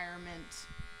retirement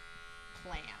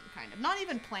plan, kind of. Not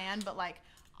even plan, but like,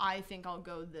 I think I'll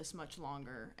go this much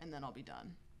longer and then I'll be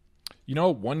done. You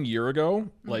know, 1 year ago,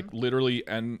 like literally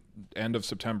end of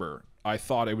September, I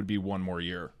thought it would be 1 more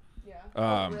year.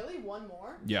 Yeah. Really? 1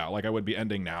 more? Yeah, like I would be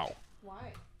ending now.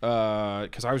 Why?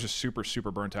 Because I was just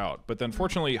super burnt out. But then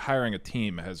fortunately hiring a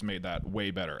team has made that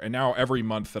way better. And now every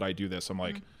month that I do this, I'm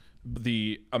like,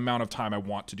 the amount of time I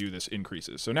want to do this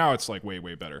increases. So now it's like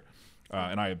way better.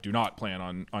 And I do not plan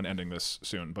on ending this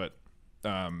soon. But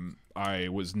I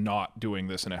was not doing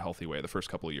this in a healthy way the first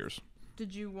couple of years.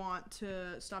 Did you want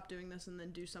to stop doing this and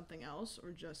then do something else,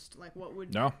 or just like what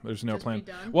would? No, there's no plan.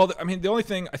 Be done? Well, I mean, the only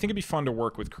thing I think it'd be fun to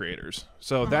work with creators.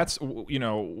 So that's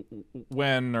whenever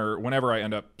I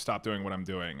end up stop doing what I'm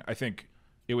doing, I think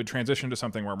it would transition to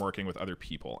something where I'm working with other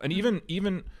people, and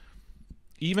even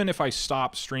if I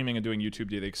stop streaming and doing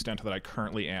YouTube to the extent that I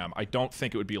currently am, I don't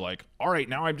think it would be like, all right,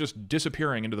 now I'm just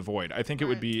disappearing into the void. I think it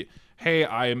would be, hey,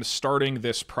 I am starting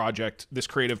this project, this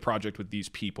creative project with these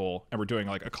people, and we're doing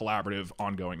like a collaborative,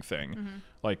 ongoing thing.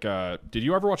 Like, did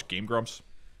you ever watch Game Grumps?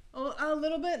 A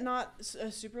little bit, not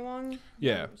super long.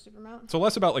 Yeah. Super amount. So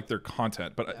less about like their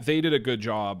content, but they did a good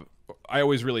job. I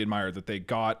always really admired that they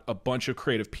got a bunch of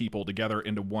creative people together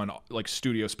into one like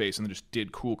studio space and then just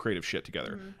did cool creative shit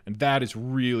together. And that is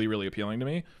really appealing to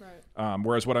me. Right.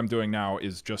 Whereas what I'm doing now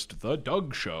is just the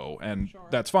Doug show, and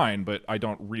that's fine, but I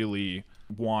don't really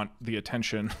want the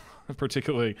attention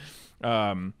particularly.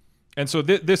 And so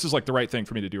this is like the right thing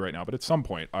for me to do right now. But at some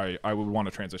point I would want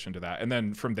to transition to that. And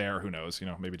then from there, who knows,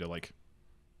 maybe to like,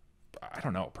 I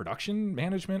don't know, production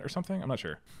management or something. I'm not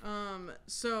sure.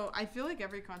 So I feel like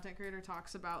every content creator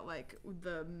talks about like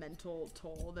the mental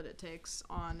toll that it takes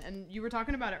on, and you were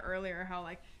talking about it earlier, how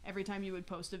like every time you would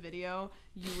post a video,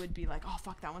 you would be like, oh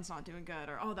fuck, that one's not doing good,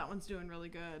 or oh, that one's doing really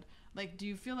good. Like, do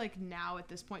you feel like now at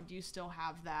this point, do you still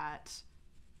have that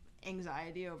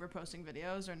anxiety over posting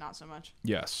videos, or not so much?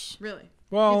 Yes. Really?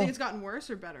 Well, you think it's gotten worse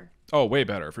or better? Oh, way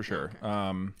better for sure.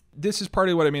 Okay. This is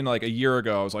partly what I mean. Like a year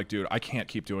ago, I was like, dude, I can't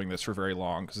keep doing this for very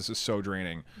long because this is so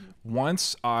draining.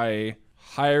 Once I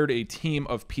hired a team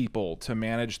of people to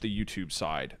manage the YouTube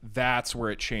side, that's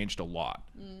where it changed a lot.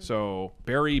 So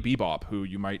Barry Bebop, who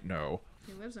you might know,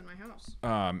 he lives in my house.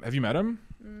 Have you met him?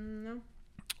 No.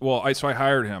 Well, I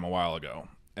hired him a while ago,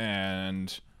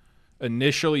 and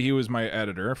initially he was my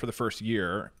editor for the first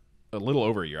year, a little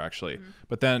over a year actually.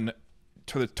 But then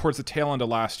towards the tail end of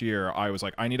last year, I was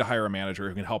like, I need to hire a manager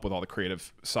who can help with all the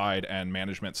creative side and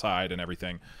management side and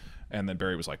everything. And then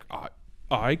Barry was like,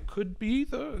 I could be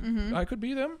I could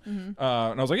be them. And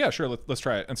I was like, yeah, sure, let's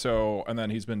try it. And then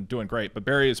he's been doing great. But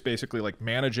Barry is basically like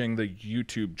managing the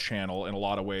YouTube channel in a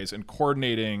lot of ways and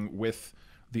coordinating with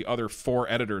the other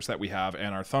 4 editors that we have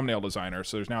and our thumbnail designer.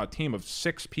 So there's now a team of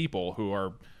 6 people who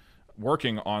are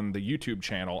working on the YouTube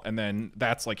channel, and then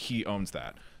that's like he owns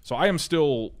that. So I am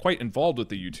still quite involved with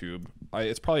the YouTube.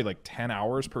 It's probably like 10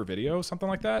 hours per video, something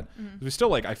like that. We still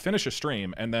like, I finish a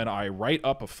stream and then I write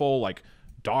up a full like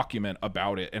document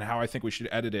about it and how I think we should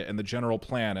edit it and the general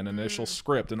plan and initial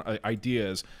script and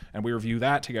ideas, and we review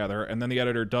that together, and then the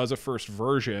editor does a first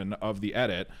version of the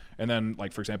edit. And then,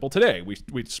 like, for example, today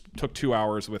we took 2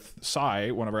 hours with Sai,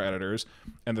 one of our editors,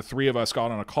 and the 3 of us got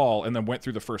on a call and then went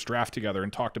through the first draft together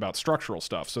and talked about structural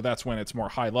stuff. So that's when it's more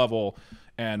high level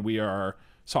and we are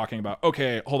talking about,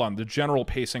 okay, hold on, the general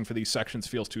pacing for these sections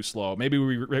feels too slow, maybe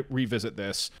we revisit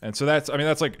this. And so that's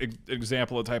like an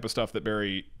example of the type of stuff that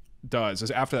Barry does, is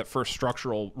after that first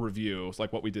structural review,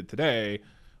 like what we did today,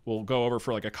 we'll go over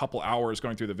for like a couple hours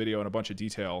going through the video in a bunch of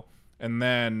detail, and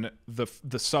then the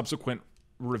subsequent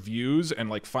reviews and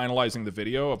like finalizing the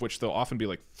video, of which there'll often be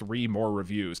like 3 more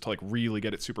reviews to like really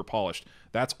get it super polished.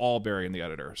 That's all Barry and the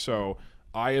editor. So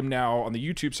I am now on the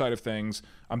YouTube side of things.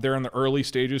 I'm there in the early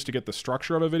stages to get the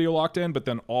structure of a video locked in, but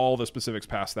then all the specifics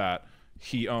past that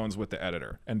he owns with the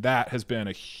editor, and that has been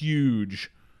a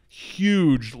huge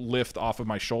huge lift off of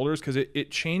my shoulders, because it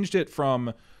changed it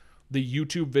from the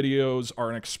YouTube videos are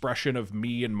an expression of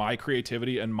me and my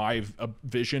creativity and my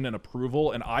vision and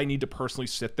approval, and I need to personally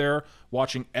sit there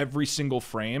watching every single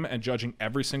frame and judging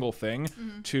every single thing,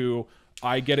 to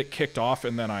I get it kicked off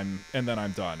and then I'm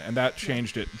done. And that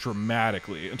changed it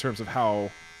dramatically in terms of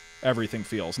how everything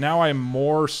feels. Now I'm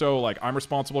more so like I'm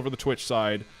responsible for the Twitch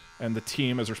side and the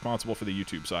team is responsible for the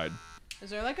YouTube side. Is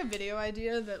there like a video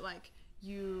idea that like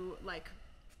you like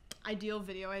ideal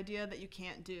video idea that you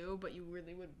can't do but you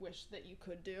really would wish that you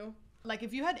could do? Like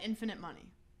if you had infinite money,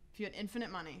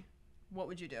 what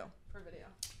would you do for video?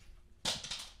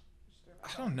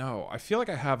 I don't know. I feel like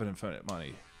I have an infinite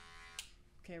money.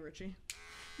 Okay, Richie.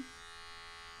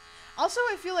 Also,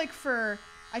 I feel like for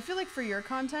your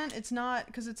content, it's not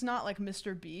like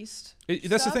Mr. Beast.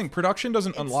 That's the thing. Production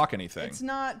doesn't unlock anything. It's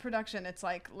not production. It's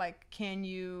like can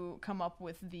you come up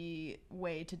with the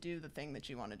way to do the thing that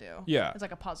you want to do? Yeah. It's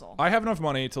like a puzzle. I have enough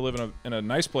money to live in a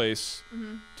nice place,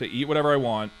 to eat whatever I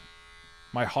want.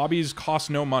 My hobbies cost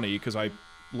no money because I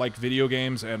like video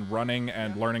games and running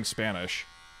and learning Spanish.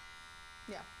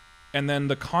 Yeah. And then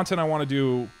the content I want to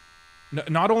do,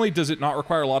 not only does it not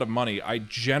require a lot of money, I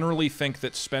generally think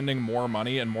that spending more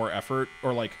money and more effort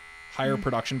or like higher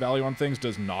production value on things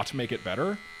does not make it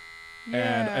better.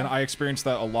 Yeah. And I experienced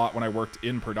that a lot when I worked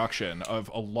in production, of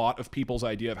a lot of people's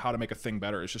idea of how to make a thing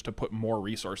better is just to put more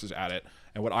resources at it.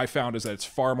 And what I found is that it's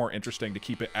far more interesting to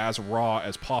keep it as raw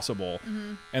as possible.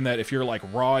 And that if your like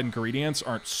raw ingredients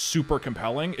aren't super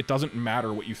compelling, it doesn't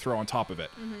matter what you throw on top of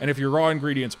it. And if your raw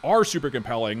ingredients are super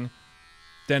compelling,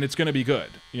 then it's going to be good,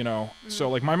 you know? So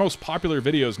like my most popular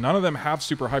videos, none of them have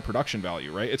super high production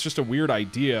value, right? It's just a weird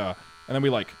idea. And then we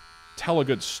like tell a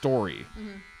good story.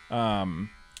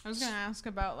 I was going to ask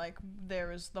about like, there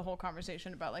was the whole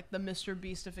conversation about like the Mr.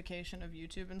 Beastification of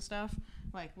YouTube and stuff.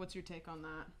 Like, what's your take on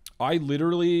that? I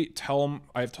literally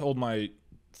I've told my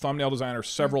thumbnail designer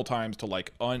several times to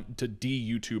like to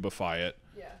de-YouTubeify it.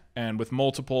 Yeah. And with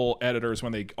multiple editors,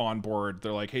 when they onboard,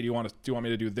 they're like, "Hey, do you want me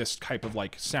to do this type of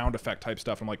like sound effect type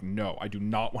stuff?" I'm like, "No, I do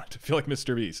not want it to feel like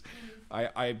Mr. Beast."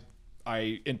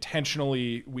 I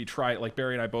intentionally, we try, like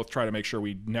Barry and I both try to make sure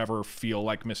we never feel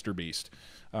like Mr. Beast.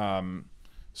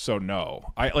 So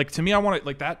no, to me, I want to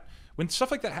like that when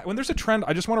stuff like that, when there's a trend,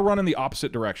 I just want to run in the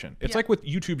opposite direction. It's like with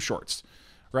YouTube shorts,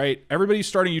 right? Everybody's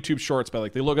starting YouTube shorts by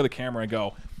like, they look at the camera and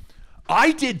go,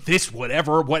 "I did this,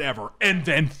 whatever, and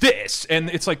then this." And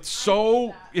it's like, it's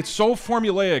so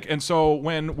formulaic. And so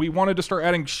when we wanted to start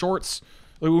adding shorts,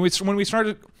 like when we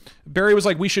started, Barry was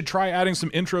like, "We should try adding some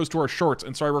intros to our shorts."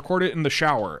 And so I recorded it in the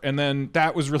shower, and then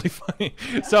that was really funny.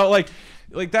 Yeah. So like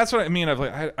that's what I mean.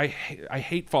 I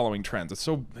hate following trends.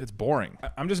 It's boring.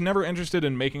 I'm just never interested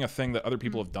in making a thing that other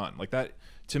people have done. Like that,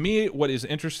 to me, what is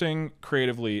interesting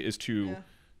creatively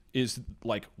is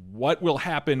like what will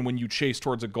happen when you chase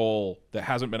towards a goal that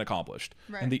hasn't been accomplished.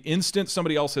 Right. And the instant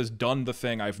somebody else has done the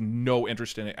thing, I have no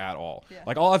interest in it at all. Yeah.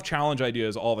 Like I'll have challenge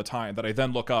ideas all the time that I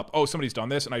then look up, oh, somebody's done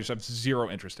this, and I just have zero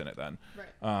interest in it then.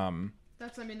 Right.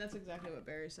 That's exactly what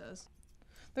Barry says.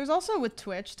 There's also with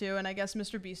Twitch too, and I guess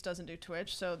Mr. Beast doesn't do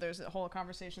Twitch, so there's a whole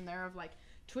conversation there of like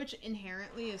Twitch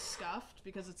inherently is scuffed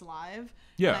because it's live.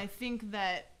 Yeah. And I think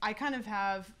that I kind of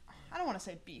have, I don't want to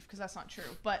say beef because that's not true,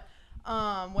 but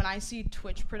when I see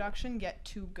Twitch production get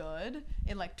too good,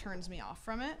 it like turns me off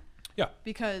from it. Yeah.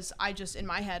 Because I just, in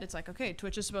my head, it's like, okay,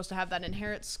 Twitch is supposed to have that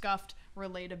inherent scuffed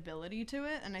relatability to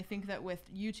it. And I think that with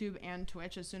YouTube and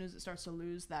Twitch, as soon as it starts to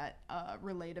lose that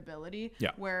relatability,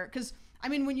 because I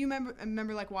mean, when you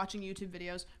remember like watching YouTube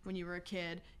videos when you were a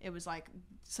kid, it was like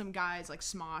some guys like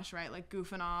Smosh, right? Like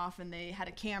goofing off, and they had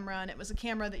a camera, and it was a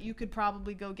camera that you could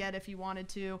probably go get if you wanted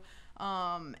to.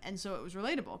 And so it was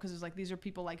relatable because it's like, these are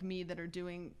people like me that are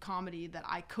doing comedy that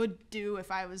I could do if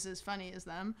I was as funny as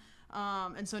them.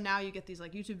 And so now you get these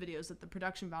like YouTube videos that the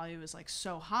production value is like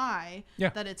so high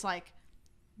that it's like,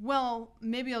 well,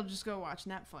 maybe I'll just go watch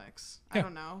Netflix. I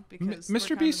don't know, because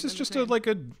Mr. Beast is just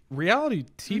a reality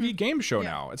TV game show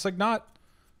now. It's like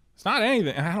it's not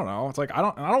anything. I don't know. It's like I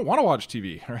don't want to watch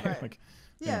TV, right? Like,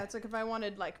 it's like if I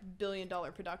wanted like $1 billion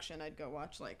production, I'd go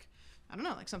watch like, I don't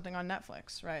know, like something on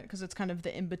Netflix, right? Because it's kind of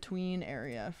the in-between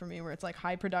area for me where it's like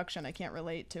high production. I can't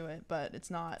relate to it, but it's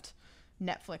not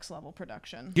Netflix level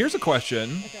production. Here's a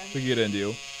question to get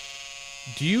into.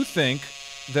 Do you think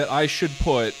that I should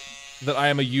put that I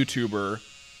am a YouTuber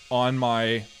on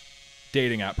my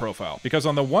dating app profile? Because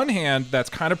on the one hand, that's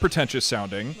kind of pretentious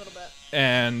sounding. A little bit.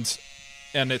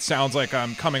 And it sounds like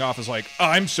I'm coming off as like,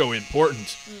 I'm so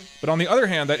important. But on the other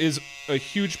hand, that is a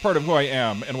huge part of who I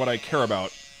am and what I care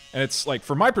about. And it's like,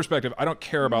 from my perspective, I don't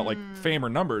care about like fame or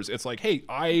numbers. It's like, hey,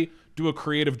 I do a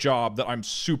creative job that I'm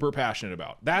super passionate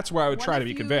about. That's where I would try to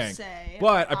be conveying.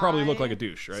 But I probably look like a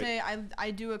douche, right? Say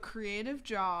I do a creative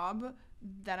job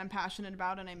that I'm passionate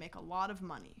about and I make a lot of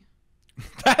money.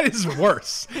 That is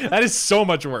worse. That is so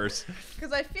much worse.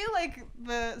 Because I feel like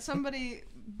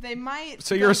they might.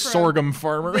 So you're a sorghum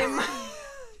farmer.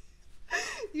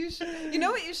 You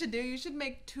know what you should do? You should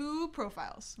make 2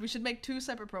 profiles. We should make 2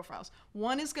 separate profiles.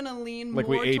 One is going to lean like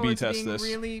more we A/B towards test being this.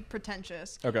 really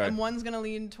pretentious. Okay. And one's going to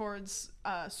lean towards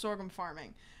sorghum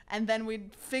farming. And then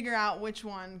we'd figure out which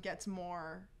one gets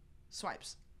more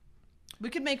swipes. We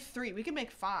could make 3. We could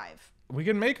make 5. We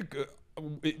can make...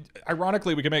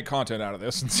 ironically, we can make content out of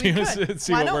this and see, Why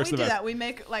what don't works we the do best. that? We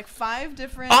make like 5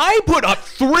 different... I put up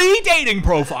 3 dating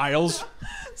profiles.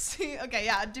 See, okay,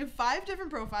 yeah, do 5 different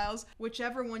profiles,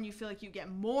 whichever one you feel like you get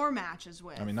more matches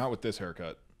with. I mean, not with this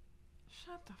haircut.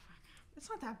 Shut the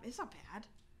fuck up. It's not bad.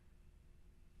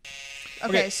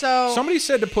 Okay, so somebody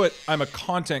said to put I'm a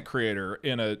content creator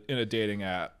in a dating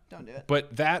app. Don't do it.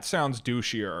 But that sounds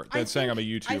douchier than saying I'm a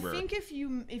YouTuber. I think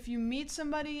if you meet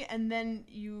somebody and then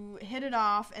you hit it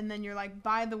off and then you're like,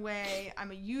 by the way,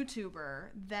 I'm a YouTuber,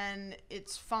 then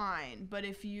it's fine. But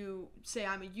if you say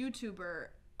I'm a YouTuber,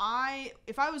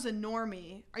 if I was a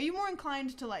normie, are you more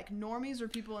inclined to like normies or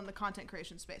people in the content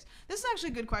creation space? This is actually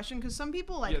a good question because some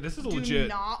people like this is a do legit,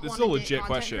 not this is want a to legit date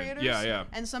question. content creators, Yeah.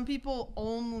 And some people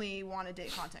only want to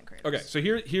date content creators. Okay, so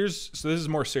so this is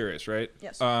more serious, right?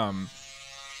 Yes.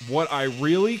 What I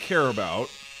really care about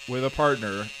with a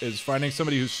partner is finding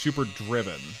somebody who's super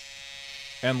driven.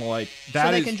 And like that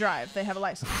so they can drive. They have a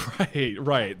license.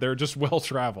 Right. They're just well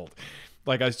traveled.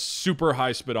 Like a super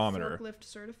high speedometer. Forklift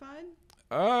certified?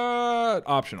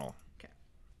 Optional. Okay.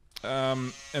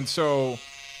 And so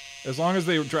as long as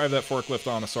they drive that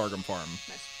forklift on a sorghum farm.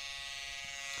 Nice.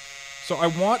 So I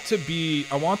want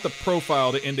the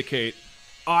profile to indicate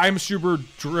I'm super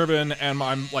driven and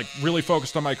I'm like really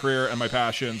focused on my career and my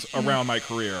passions around my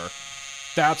career.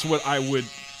 That's what I would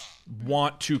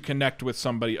want to connect with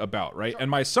somebody about, right? Sure.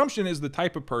 And my assumption is the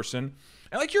type of person,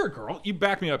 and like you're a girl, you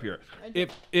back me up here.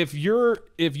 If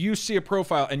you see a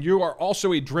profile and you are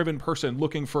also a driven person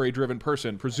looking for a driven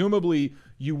person, presumably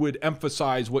you would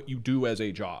emphasize what you do as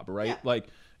a job, right? Yeah. Like,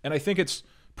 and I think it's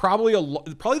probably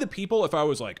the people, if I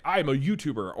was like, I'm a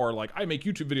YouTuber or like I make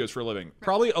YouTube videos for a living,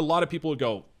 probably a lot of people would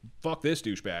go, fuck this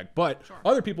douchebag. But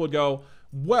other people would go,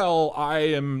 well, I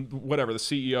am whatever, the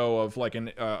CEO of like an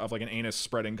anus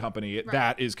spreading company. Right.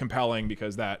 That is compelling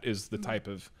because that is the type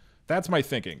of, that's my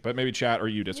thinking. But maybe chat or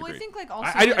you disagree. Well, I think like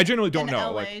also I genuinely don't in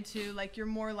know. LA too, like you're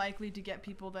more likely to get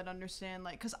people that understand,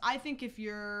 like, because I think if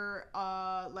you're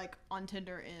like on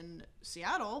Tinder in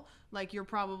Seattle, like you're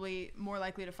probably more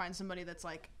likely to find somebody that's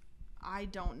like, I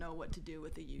don't know what to do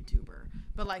with a YouTuber.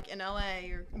 But like in LA,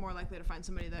 you're more likely to find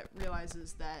somebody that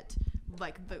realizes that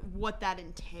like what that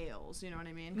entails. You know what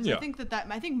I mean? 'Cause yeah.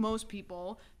 I think most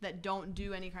people that don't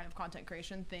do any kind of content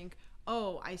creation think,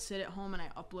 oh, I sit at home and I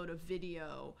upload a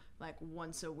video like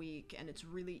once a week and it's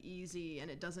really easy and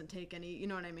it doesn't take any, you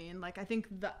know what I mean? Like I think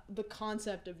the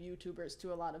concept of YouTubers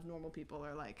to a lot of normal people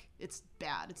are like, it's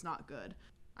bad, it's not good.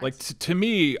 Like to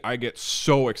me, I get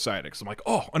so excited because I'm like,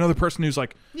 oh, another person who's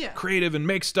like creative and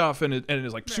makes stuff and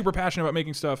is like super passionate about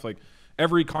making stuff. Like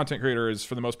every content creator is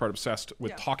for the most part obsessed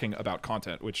with talking about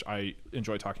content, which I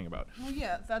enjoy talking about. Well,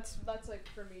 yeah, that's like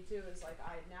for me too. Is like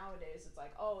nowadays it's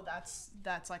like, oh,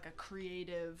 that's like a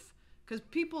creative, because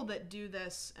people that do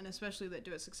this and especially that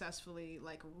do it successfully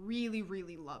like really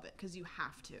really love it because you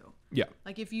have to. Yeah.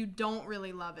 Like if you don't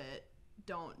really love it,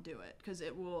 don't do it because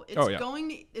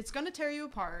it's going to tear you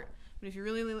apart. But if you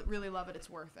really really love it,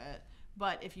 it's worth it.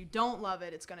 But if you don't love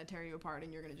it, it's going to tear you apart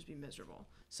and you're going to just be miserable.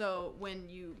 So when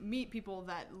you meet people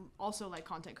that also like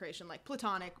content creation, like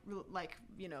platonic, like,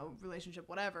 you know, relationship,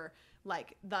 whatever,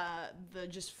 like the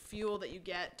just fuel that you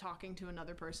get talking to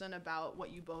another person about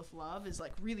what you both love is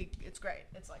like really, it's great.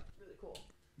 It's like really cool.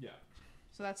 Yeah.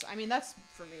 So that's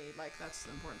for me, like that's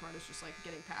the important part, is just like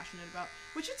getting passionate about,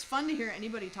 which it's fun to hear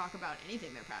anybody talk about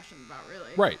anything they're passionate about,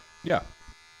 really. Right. Yeah.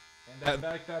 And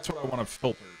that's what I want to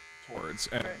filter towards.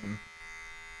 And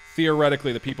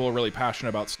theoretically, the people who are really passionate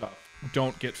about stuff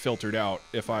don't get filtered out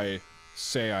if I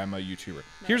say I'm a YouTuber.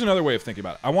 No. Here's another way of thinking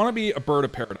about it. I want to be a bird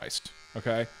of paradise,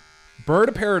 okay? Bird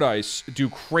of paradise do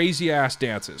crazy ass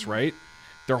dances, right?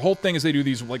 Their whole thing is they do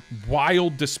these like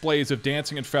wild displays of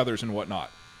dancing and feathers and whatnot.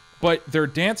 But their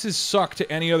dances suck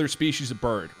to any other species of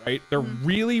bird, right? They're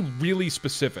really, really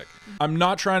specific. I'm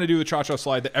not trying to do the cha-cha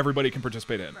slide that everybody can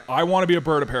participate in. I want to be a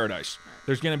bird of paradise.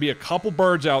 There's going to be a couple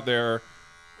birds out there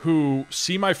who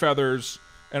see my feathers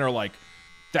and are like,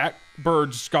 that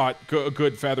bird's got a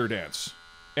good feather dance.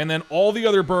 And then all the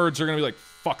other birds are going to be like,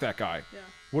 fuck that guy. Yeah.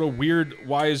 What a weird,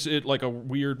 why is it like a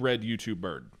weird red YouTube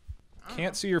bird?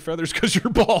 Can't see your feathers because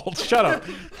you're bald. Shut up.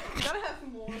 You gotta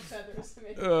have more feathers to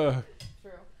make it true.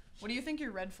 What do you think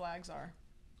your red flags are?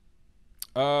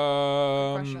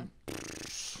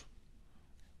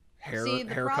 Hair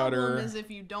problem cutter. is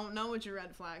if you don't know what your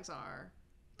red flags are,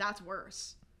 that's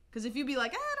worse. Because if you be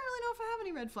like, I don't really know if I have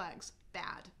any red flags,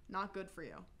 bad, not good for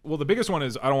you. Well, the biggest one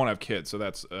is I don't want to have kids, so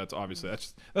that's obviously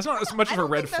that's not as much of a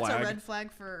red flag. That's a red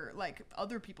flag for like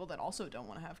other people that also don't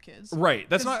want to have kids. Right.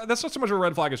 That's not so much of a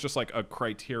red flag. It's just like a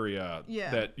criteria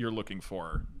Yeah. that you're looking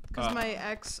for. Because my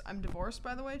ex, I'm divorced,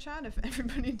 by the way, Chad. If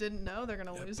everybody didn't know, they're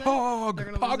gonna lose it. They're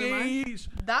gonna lose their mind.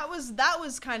 That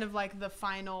was kind of like the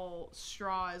final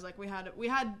straw. Is like we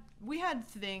had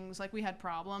things, like we had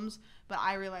problems, but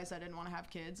I realized I didn't want to have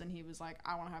kids, and he was like,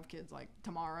 I want to have kids like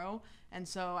tomorrow. And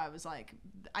so I was like,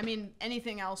 I mean,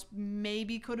 anything else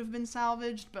maybe could have been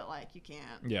salvaged, but like you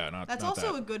can't. Yeah, That's not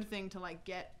also that. a good thing to like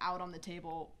get out on the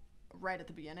table right at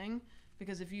the beginning.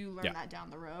 Because if you learn that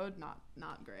down the road, not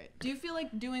great. Do you feel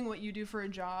like doing what you do for a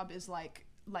job is like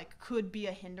could be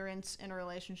a hindrance in a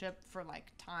relationship for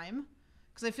like time?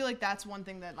 Because I feel like that's one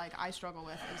thing that like I struggle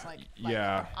with is like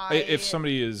if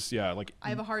somebody is like I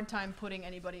have a hard time putting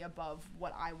anybody above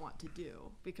what I want to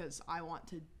do because I want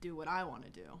to do what I want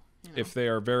to do. You know? If they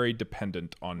are very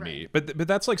dependent on me, but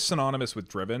that's like synonymous with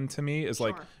driven to me. Is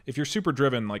like if you're super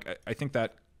driven, like I think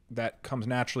that comes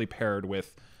naturally paired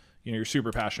with. You know, you're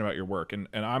super passionate about your work, and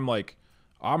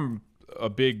I'm a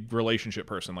big relationship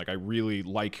person. Like I really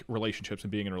like relationships and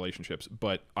being in relationships,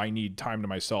 but I need time to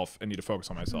myself and need to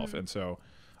focus on myself. And so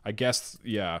I guess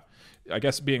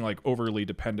being like overly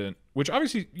dependent, which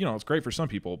obviously, you know, it's great for some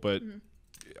people, but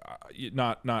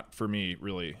not for me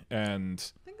really.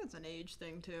 And I think that's an age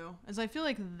thing too. As I feel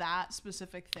like that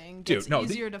specific thing gets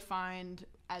easier to find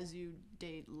as you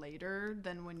date later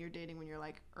than when you're dating when you're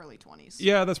like early 20s.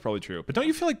 Yeah, that's probably true. But don't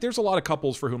you feel like there's a lot of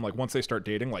couples for whom like once they start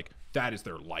dating, like that is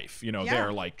their life, you know,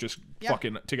 they're like just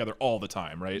fucking together all the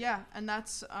time, right? Yeah, and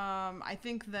that's I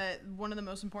think that one of the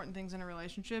most important things in a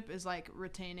relationship is like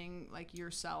retaining like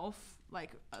yourself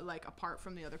like apart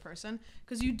from the other person,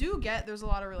 because you do get there's a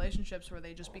lot of relationships where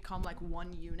they just become like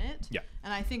one unit. Yeah.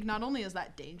 And I think not only is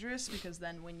that dangerous because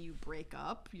then when you break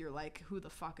up you're like, who the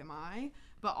fuck am I?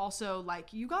 But also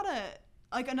like you gotta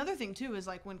like another thing too is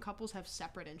like when couples have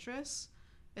separate interests,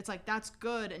 it's like that's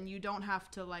good, and you don't have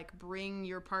to like bring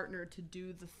your partner to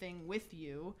do the thing with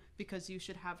you because you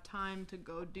should have time to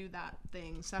go do that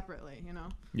thing separately, you know?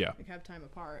 Yeah. Like have time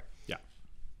apart. Yeah.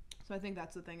 So I think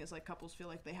that's the thing is like couples feel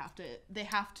like they have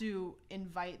to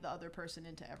invite the other person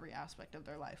into every aspect of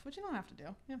their life, which you don't have to do.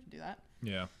 You don't have to do that.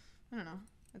 Yeah. I don't know.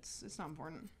 It's not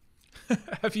important.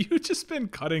 Have you just been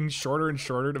cutting shorter and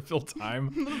shorter to fill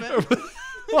time? A little bit.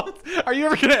 Well, are you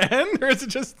ever gonna end, or is it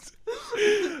just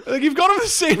like you've gone over the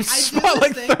same spot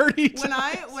like 30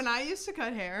 times? When I used to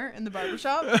cut hair in the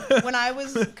barbershop, when I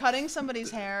was cutting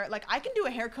somebody's hair, like I can do a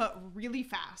haircut really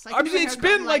fast. I mean, it's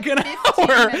been like an 15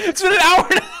 hour. minutes. It's been an hour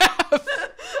and a half.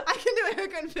 I can do a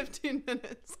haircut in 15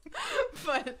 minutes,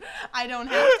 but I don't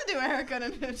have to do a haircut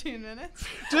in 15 minutes.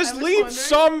 Just leave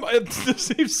some.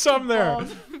 Leave some there.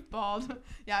 Bald.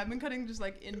 Yeah, I've been cutting just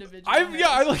like individual.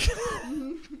 I like.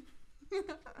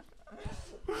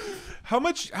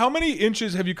 How many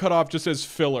inches have you cut off just as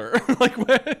filler? Like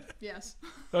what? Yes.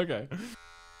 Okay.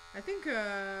 I think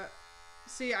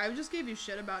see, I just gave you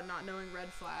shit about not knowing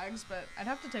red flags, but I'd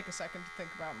have to take a second to think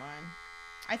about mine.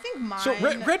 I think mine. So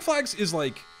red flags is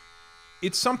like,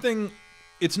 it's something.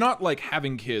 It's not like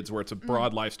having kids where it's a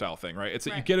broad lifestyle thing, right? It's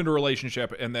that you get into a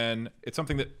relationship and then it's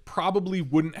something that probably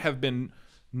wouldn't have been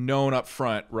known up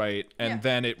front, right? And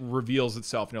then it reveals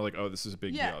itself and you're like, oh, this is a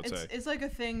big deal, I'd say. It's like a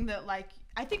thing that like,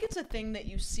 I think it's a thing that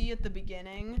you see at the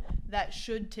beginning that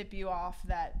should tip you off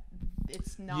that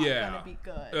it's not gonna be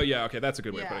good. Oh yeah, okay, that's a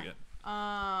good way of putting it.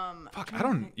 Fuck, I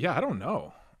don't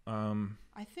know.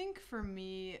 I think for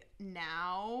me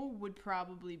now would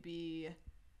probably be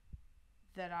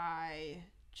that I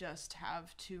just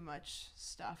have too much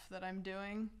stuff that I'm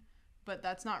doing. But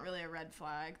that's not really a red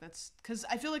flag. That's because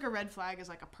I feel like a red flag is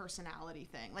like a personality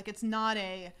thing. Like it's not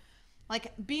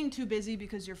like being too busy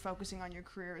because you're focusing on your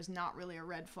career is not really a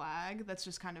red flag. That's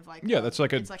just kind of like that's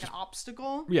like it's like an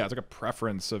obstacle. Yeah, it's like a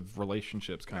preference of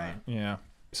relationships kind of. Yeah.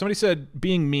 Somebody said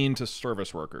being mean to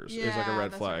service workers is like a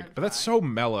red flag. But that's so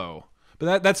mellow.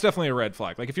 But that's definitely a red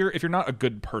flag. Like if you're not a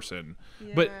good person.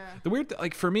 Yeah. But the weird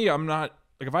like for me, I'm not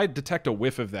like if I detect a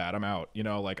whiff of that, I'm out. You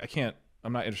know, like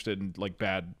I'm not interested in like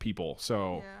bad people.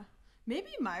 So Maybe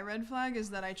my red flag is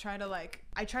that I try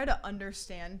to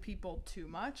understand people too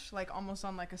much, like almost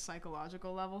on like a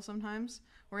psychological level sometimes,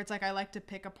 where it's like I like to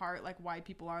pick apart like why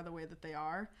people are the way that they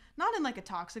are. Not in like a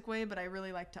toxic way, but I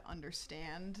really like to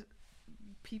understand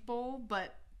people,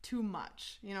 but too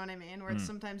much. You know what I mean? Where it's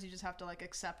sometimes you just have to like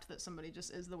accept that somebody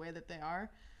just is the way that they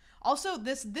are. Also,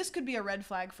 this could be a red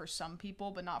flag for some people,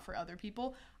 but not for other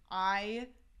people. I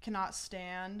cannot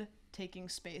stand taking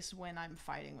space when I'm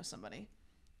fighting with somebody.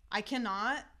 I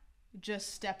cannot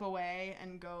just step away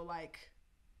and go like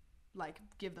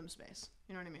give them space.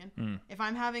 You know what I mean? If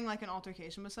I'm having like an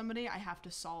altercation with somebody, I have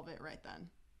to solve it right then.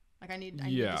 Like I need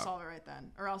to solve it right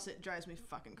then, or else it drives me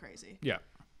fucking crazy. Yeah,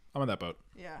 I'm on that boat.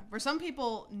 Yeah, where some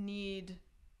people need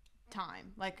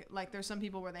time. Like there's some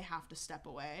people where they have to step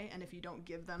away, and if you don't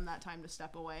give them that time to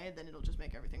step away, then it'll just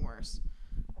make everything worse.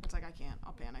 It's like I can't.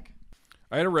 I'll panic.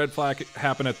 I had a red flag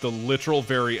happen at the literal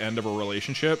very end of a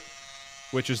relationship,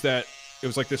 which is that it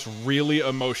was like this really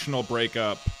emotional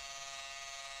breakup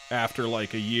after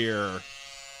like a year.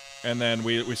 And then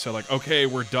we said like, okay,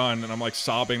 we're done. And I'm like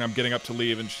sobbing. I'm getting up to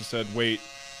leave. And she said, wait,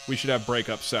 we should have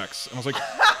breakup sex. And I was like,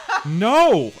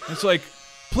 no. It's like,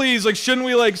 please, like, shouldn't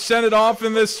we like send it off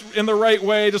in the right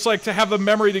way? Just like to have the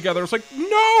memory together. It's like,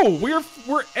 no,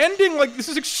 we're ending. Like, this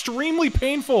is extremely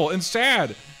painful and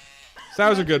sad. So that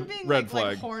was a good red flag.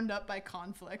 Like horned up by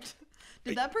conflict.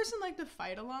 Did that person like to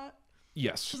fight a lot?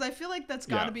 Yes. Because I feel like that's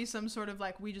got to be some sort of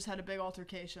like, we just had a big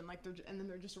altercation, like and then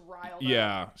they're just riled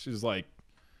yeah. up. She's like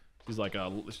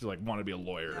wanted to be a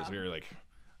lawyer. It's very like,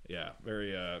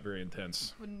 very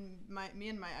intense. When me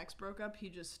and my ex broke up, he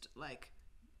just like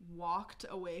walked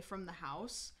away from the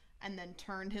house and then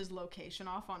turned his location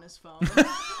off on his phone.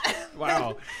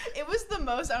 Wow. It was the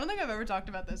most, I don't think I've ever talked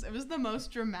about this. It was the most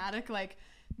dramatic, like,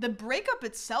 the breakup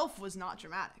itself was not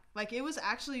dramatic. Like, it was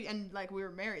actually, and like we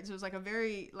were married, so it was like a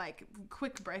very like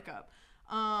quick breakup.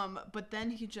 But then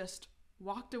he just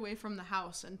walked away from the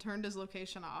house and turned his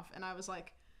location off, and I was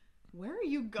like, where are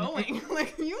you going?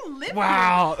 Like, you live here.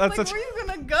 That's like, where are you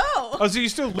gonna go? Oh, so you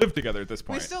still live together at this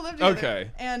point? We still live together.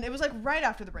 Okay. And it was like right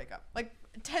after the breakup, like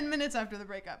 10 minutes after the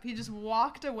breakup. He just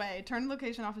walked away, turned the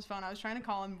location off his phone. I was trying to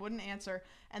call him, wouldn't answer.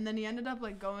 And then he ended up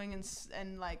like going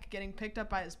and like getting picked up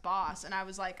by his boss. And I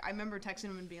was like, I remember texting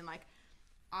him and being like,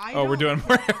 we're doing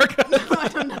more haircut. No, I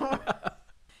don't know.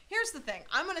 Here's the thing.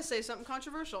 I'm going to say something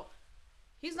controversial.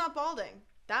 He's not balding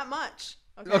that much.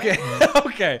 Okay.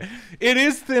 Okay. It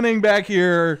is thinning back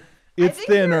here. It's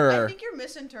thinner. I think you're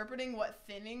misinterpreting what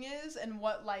thinning is and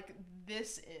what like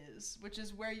this is, which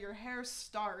is where your hair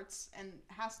starts and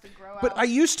has to grow out. But I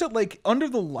used to like under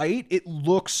the light, it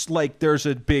looks like there's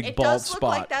a big bald spot. It does look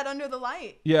like that under the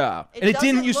light. Yeah. And it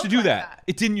didn't used to do that.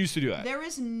 It didn't used to do that. There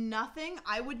is nothing.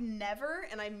 I would never,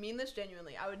 and I mean this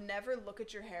genuinely, I would never look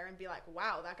at your hair and be like,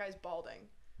 wow, that guy's balding.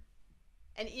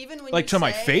 And even when like to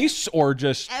my face or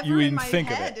just you even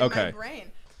think of it? Okay. In my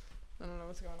brain. I don't know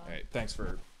what's going on. Hey, thanks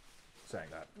for saying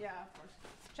that. Yeah, of course.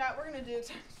 Chat, we're gonna do.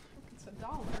 It's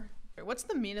 $1. What's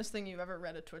the meanest thing you've ever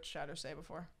read a Twitch chatter say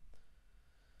before?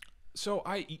 So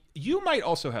you might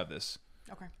also have this.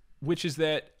 Okay. Which is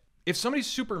that if somebody's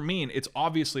super mean, it's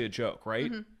obviously a joke, right?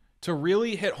 Mm-hmm. To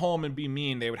really hit home and be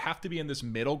mean, they would have to be in this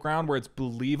middle ground where it's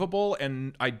believable,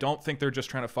 and I don't think they're just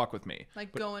trying to fuck with me.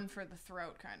 Like going for the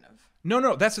throat, kind of.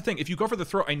 No, that's the thing. If you go for the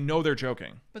throat, I know they're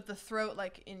joking. But the throat,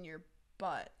 like in your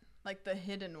butt, like the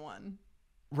hidden one.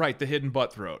 Right, the hidden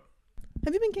butt throat.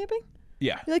 Have you been camping?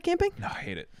 Yeah. You like camping? No, I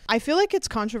hate it. I feel like it's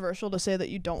controversial to say that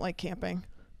you don't like camping.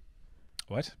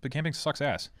 What? But camping sucks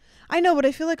ass. I know, but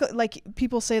I feel like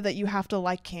people say that you have to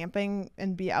like camping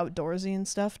and be outdoorsy and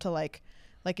stuff to like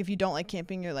if you don't like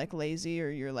camping, you're like lazy, or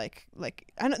you're like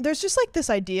I don't, there's just like this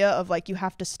idea of like you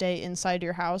have to stay inside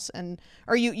your house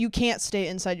or you can't stay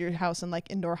inside your house and like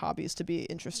indoor hobbies to be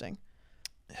interesting.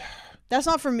 That's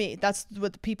not for me. That's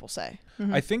what the people say.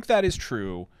 Mm-hmm. I think that is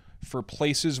true for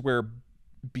places where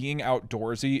being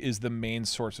outdoorsy is the main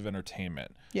source of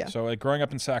entertainment. Yeah. So like growing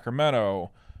up in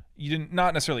Sacramento, you didn't,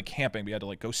 not necessarily camping, but you had to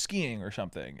like go skiing or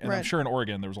something. And I'm sure in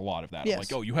Oregon there was a lot of that. Yes.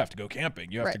 Like, oh, you have to go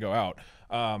camping. You have to go out.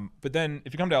 But then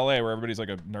if you come to LA where everybody's like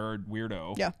a nerd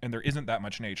weirdo and there isn't that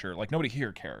much nature, like nobody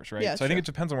here cares, right? Yeah, so I think it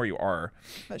depends on where you are.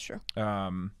 That's true.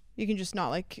 You can just not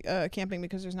like camping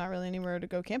because there's not really anywhere to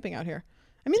go camping out here.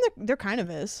 I mean, there kind of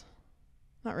is.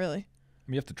 Not really. I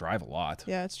mean, you have to drive a lot.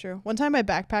 Yeah, it's true. One time I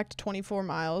backpacked 24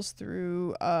 miles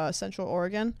through Central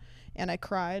Oregon, and I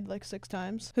cried like 6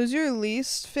 times. Who's your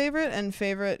least favorite and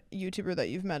favorite YouTuber that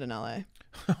you've met in LA?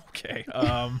 Okay.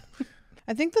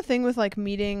 I think the thing with like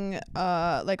meeting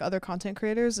like other content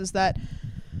creators is that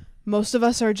most of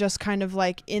us are just kind of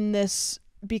like in this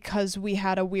because we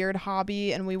had a weird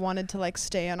hobby and we wanted to like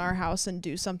stay in our house and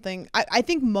do something. I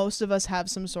think most of us have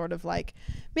some sort of like,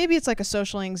 maybe it's like a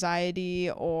social anxiety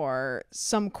or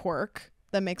some quirk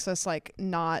that makes us like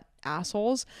not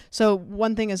assholes. So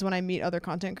one thing is when I meet other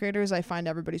content creators, I find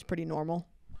everybody's pretty normal.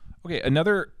 Okay,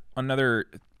 another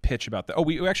pitch about that. Oh,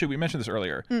 we mentioned this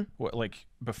earlier, like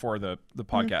before the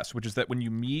podcast, which is that when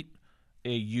you meet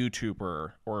a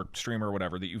YouTuber or streamer or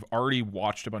whatever that you've already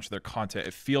watched a bunch of their content,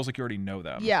 it feels like you already know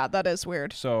them. Yeah, that is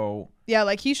weird. So yeah,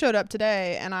 like he showed up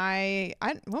today and I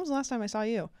when was the last time I saw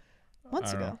you?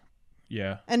 Months ago.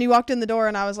 Yeah. And you walked in the door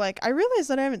and I was like, I realized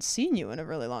that I haven't seen you in a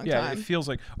really long time. Yeah, it feels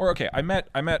like, or okay, I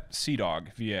met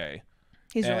CDoug VA.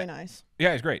 He's really nice.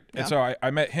 Yeah, he's great. Yeah. And so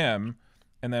I met him,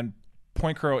 and then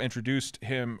Point Crow introduced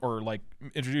him, or like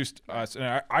introduced us,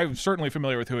 and I was certainly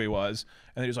familiar with who he was.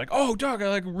 And then he was like, "Oh, Doug, I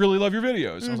like really love your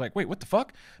videos." And I was like, "Wait, what the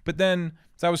fuck?" But then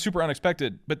so that was super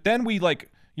unexpected. But then we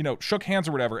like, you know, shook hands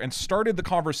or whatever, and started the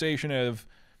conversation of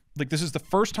like, this is the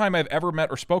first time I've ever met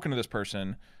or spoken to this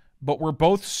person, but we're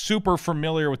both super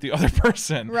familiar with the other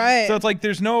person. Right. So it's like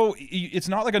it's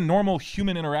not like a normal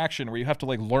human interaction where you have to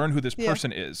like learn who this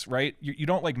person is, right? You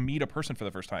don't like meet a person for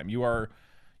the first time. You're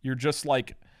just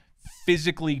like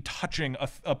physically touching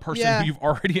a person who you've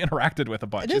already interacted with a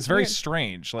bunch. It's very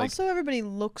strange. Like, also, everybody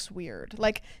looks weird.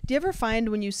 Like, do you ever find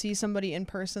when you see somebody in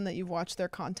person that you've watched their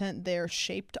content, they're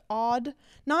shaped odd?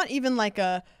 Not even like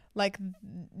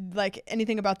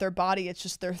anything about their body. It's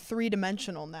just they're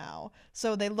three-dimensional now,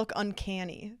 so they look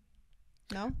uncanny.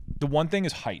 No? The one thing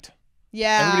is height.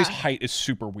 Yeah. Everybody's height is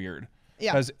super weird.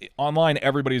 Yeah. Because online,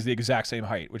 everybody's the exact same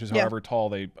height, which is however tall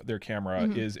their camera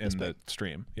is in the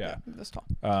stream. Yeah. That's tall.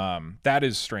 That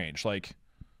is strange. Like,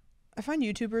 I find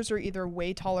YouTubers are either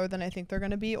way taller than I think they're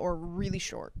going to be or really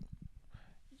short.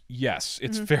 Yes,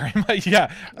 it's very much,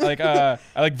 yeah. Like, I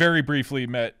like very briefly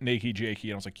met Nakey Jakey,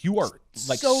 and I was like, you are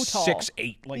like so tall.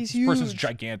 6'8". Like, He's this person's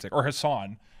gigantic. Or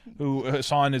Hassan,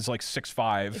 Hassan is like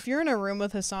 6'5". If you're in a room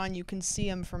with Hassan, you can see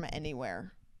him from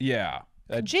anywhere. Yeah.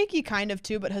 Jakey kind of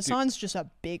too, but Hassan's just a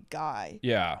big guy.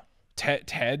 Yeah. Ted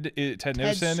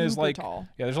Nivison is like tall.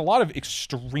 Yeah, there's a lot of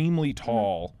extremely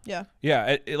tall. Yeah.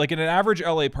 Yeah, like in an average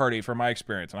LA party, from my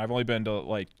experience, and I've only been to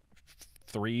like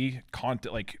 3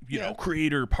 content, like, you know,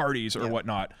 creator parties or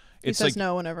whatnot. He says like,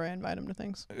 no whenever I invite him to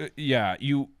things. Yeah,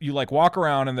 you like walk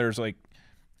around and there's like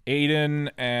Aiden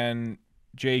and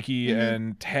Jakey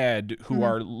and Ted who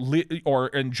are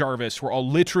and Jarvis, who are all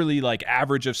literally like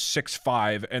average of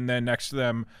 6'5", and then next to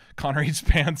them Connor Eats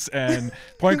Pants and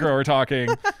Point Crow are talking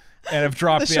and have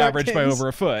dropped the average by over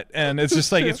a foot. And it's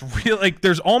just like it's real, like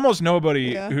there's almost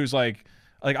nobody who's like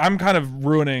I'm kind of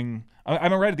ruining.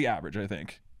 I'm right at the average, I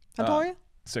think. How tall are you?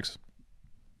 6.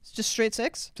 It's just straight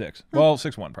 6? 6. Well,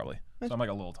 6'1" probably. Nice. So I'm like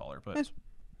a little taller, but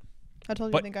how tall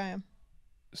do you think I am?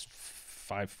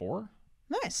 5'4".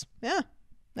 Nice. Yeah.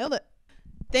 Nailed it.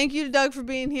 Thank you to Doug for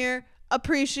being here.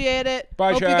 Appreciate it.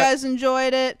 Bye, Hope chat. you guys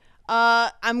enjoyed it.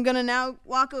 I'm going to now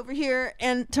walk over here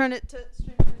and turn it to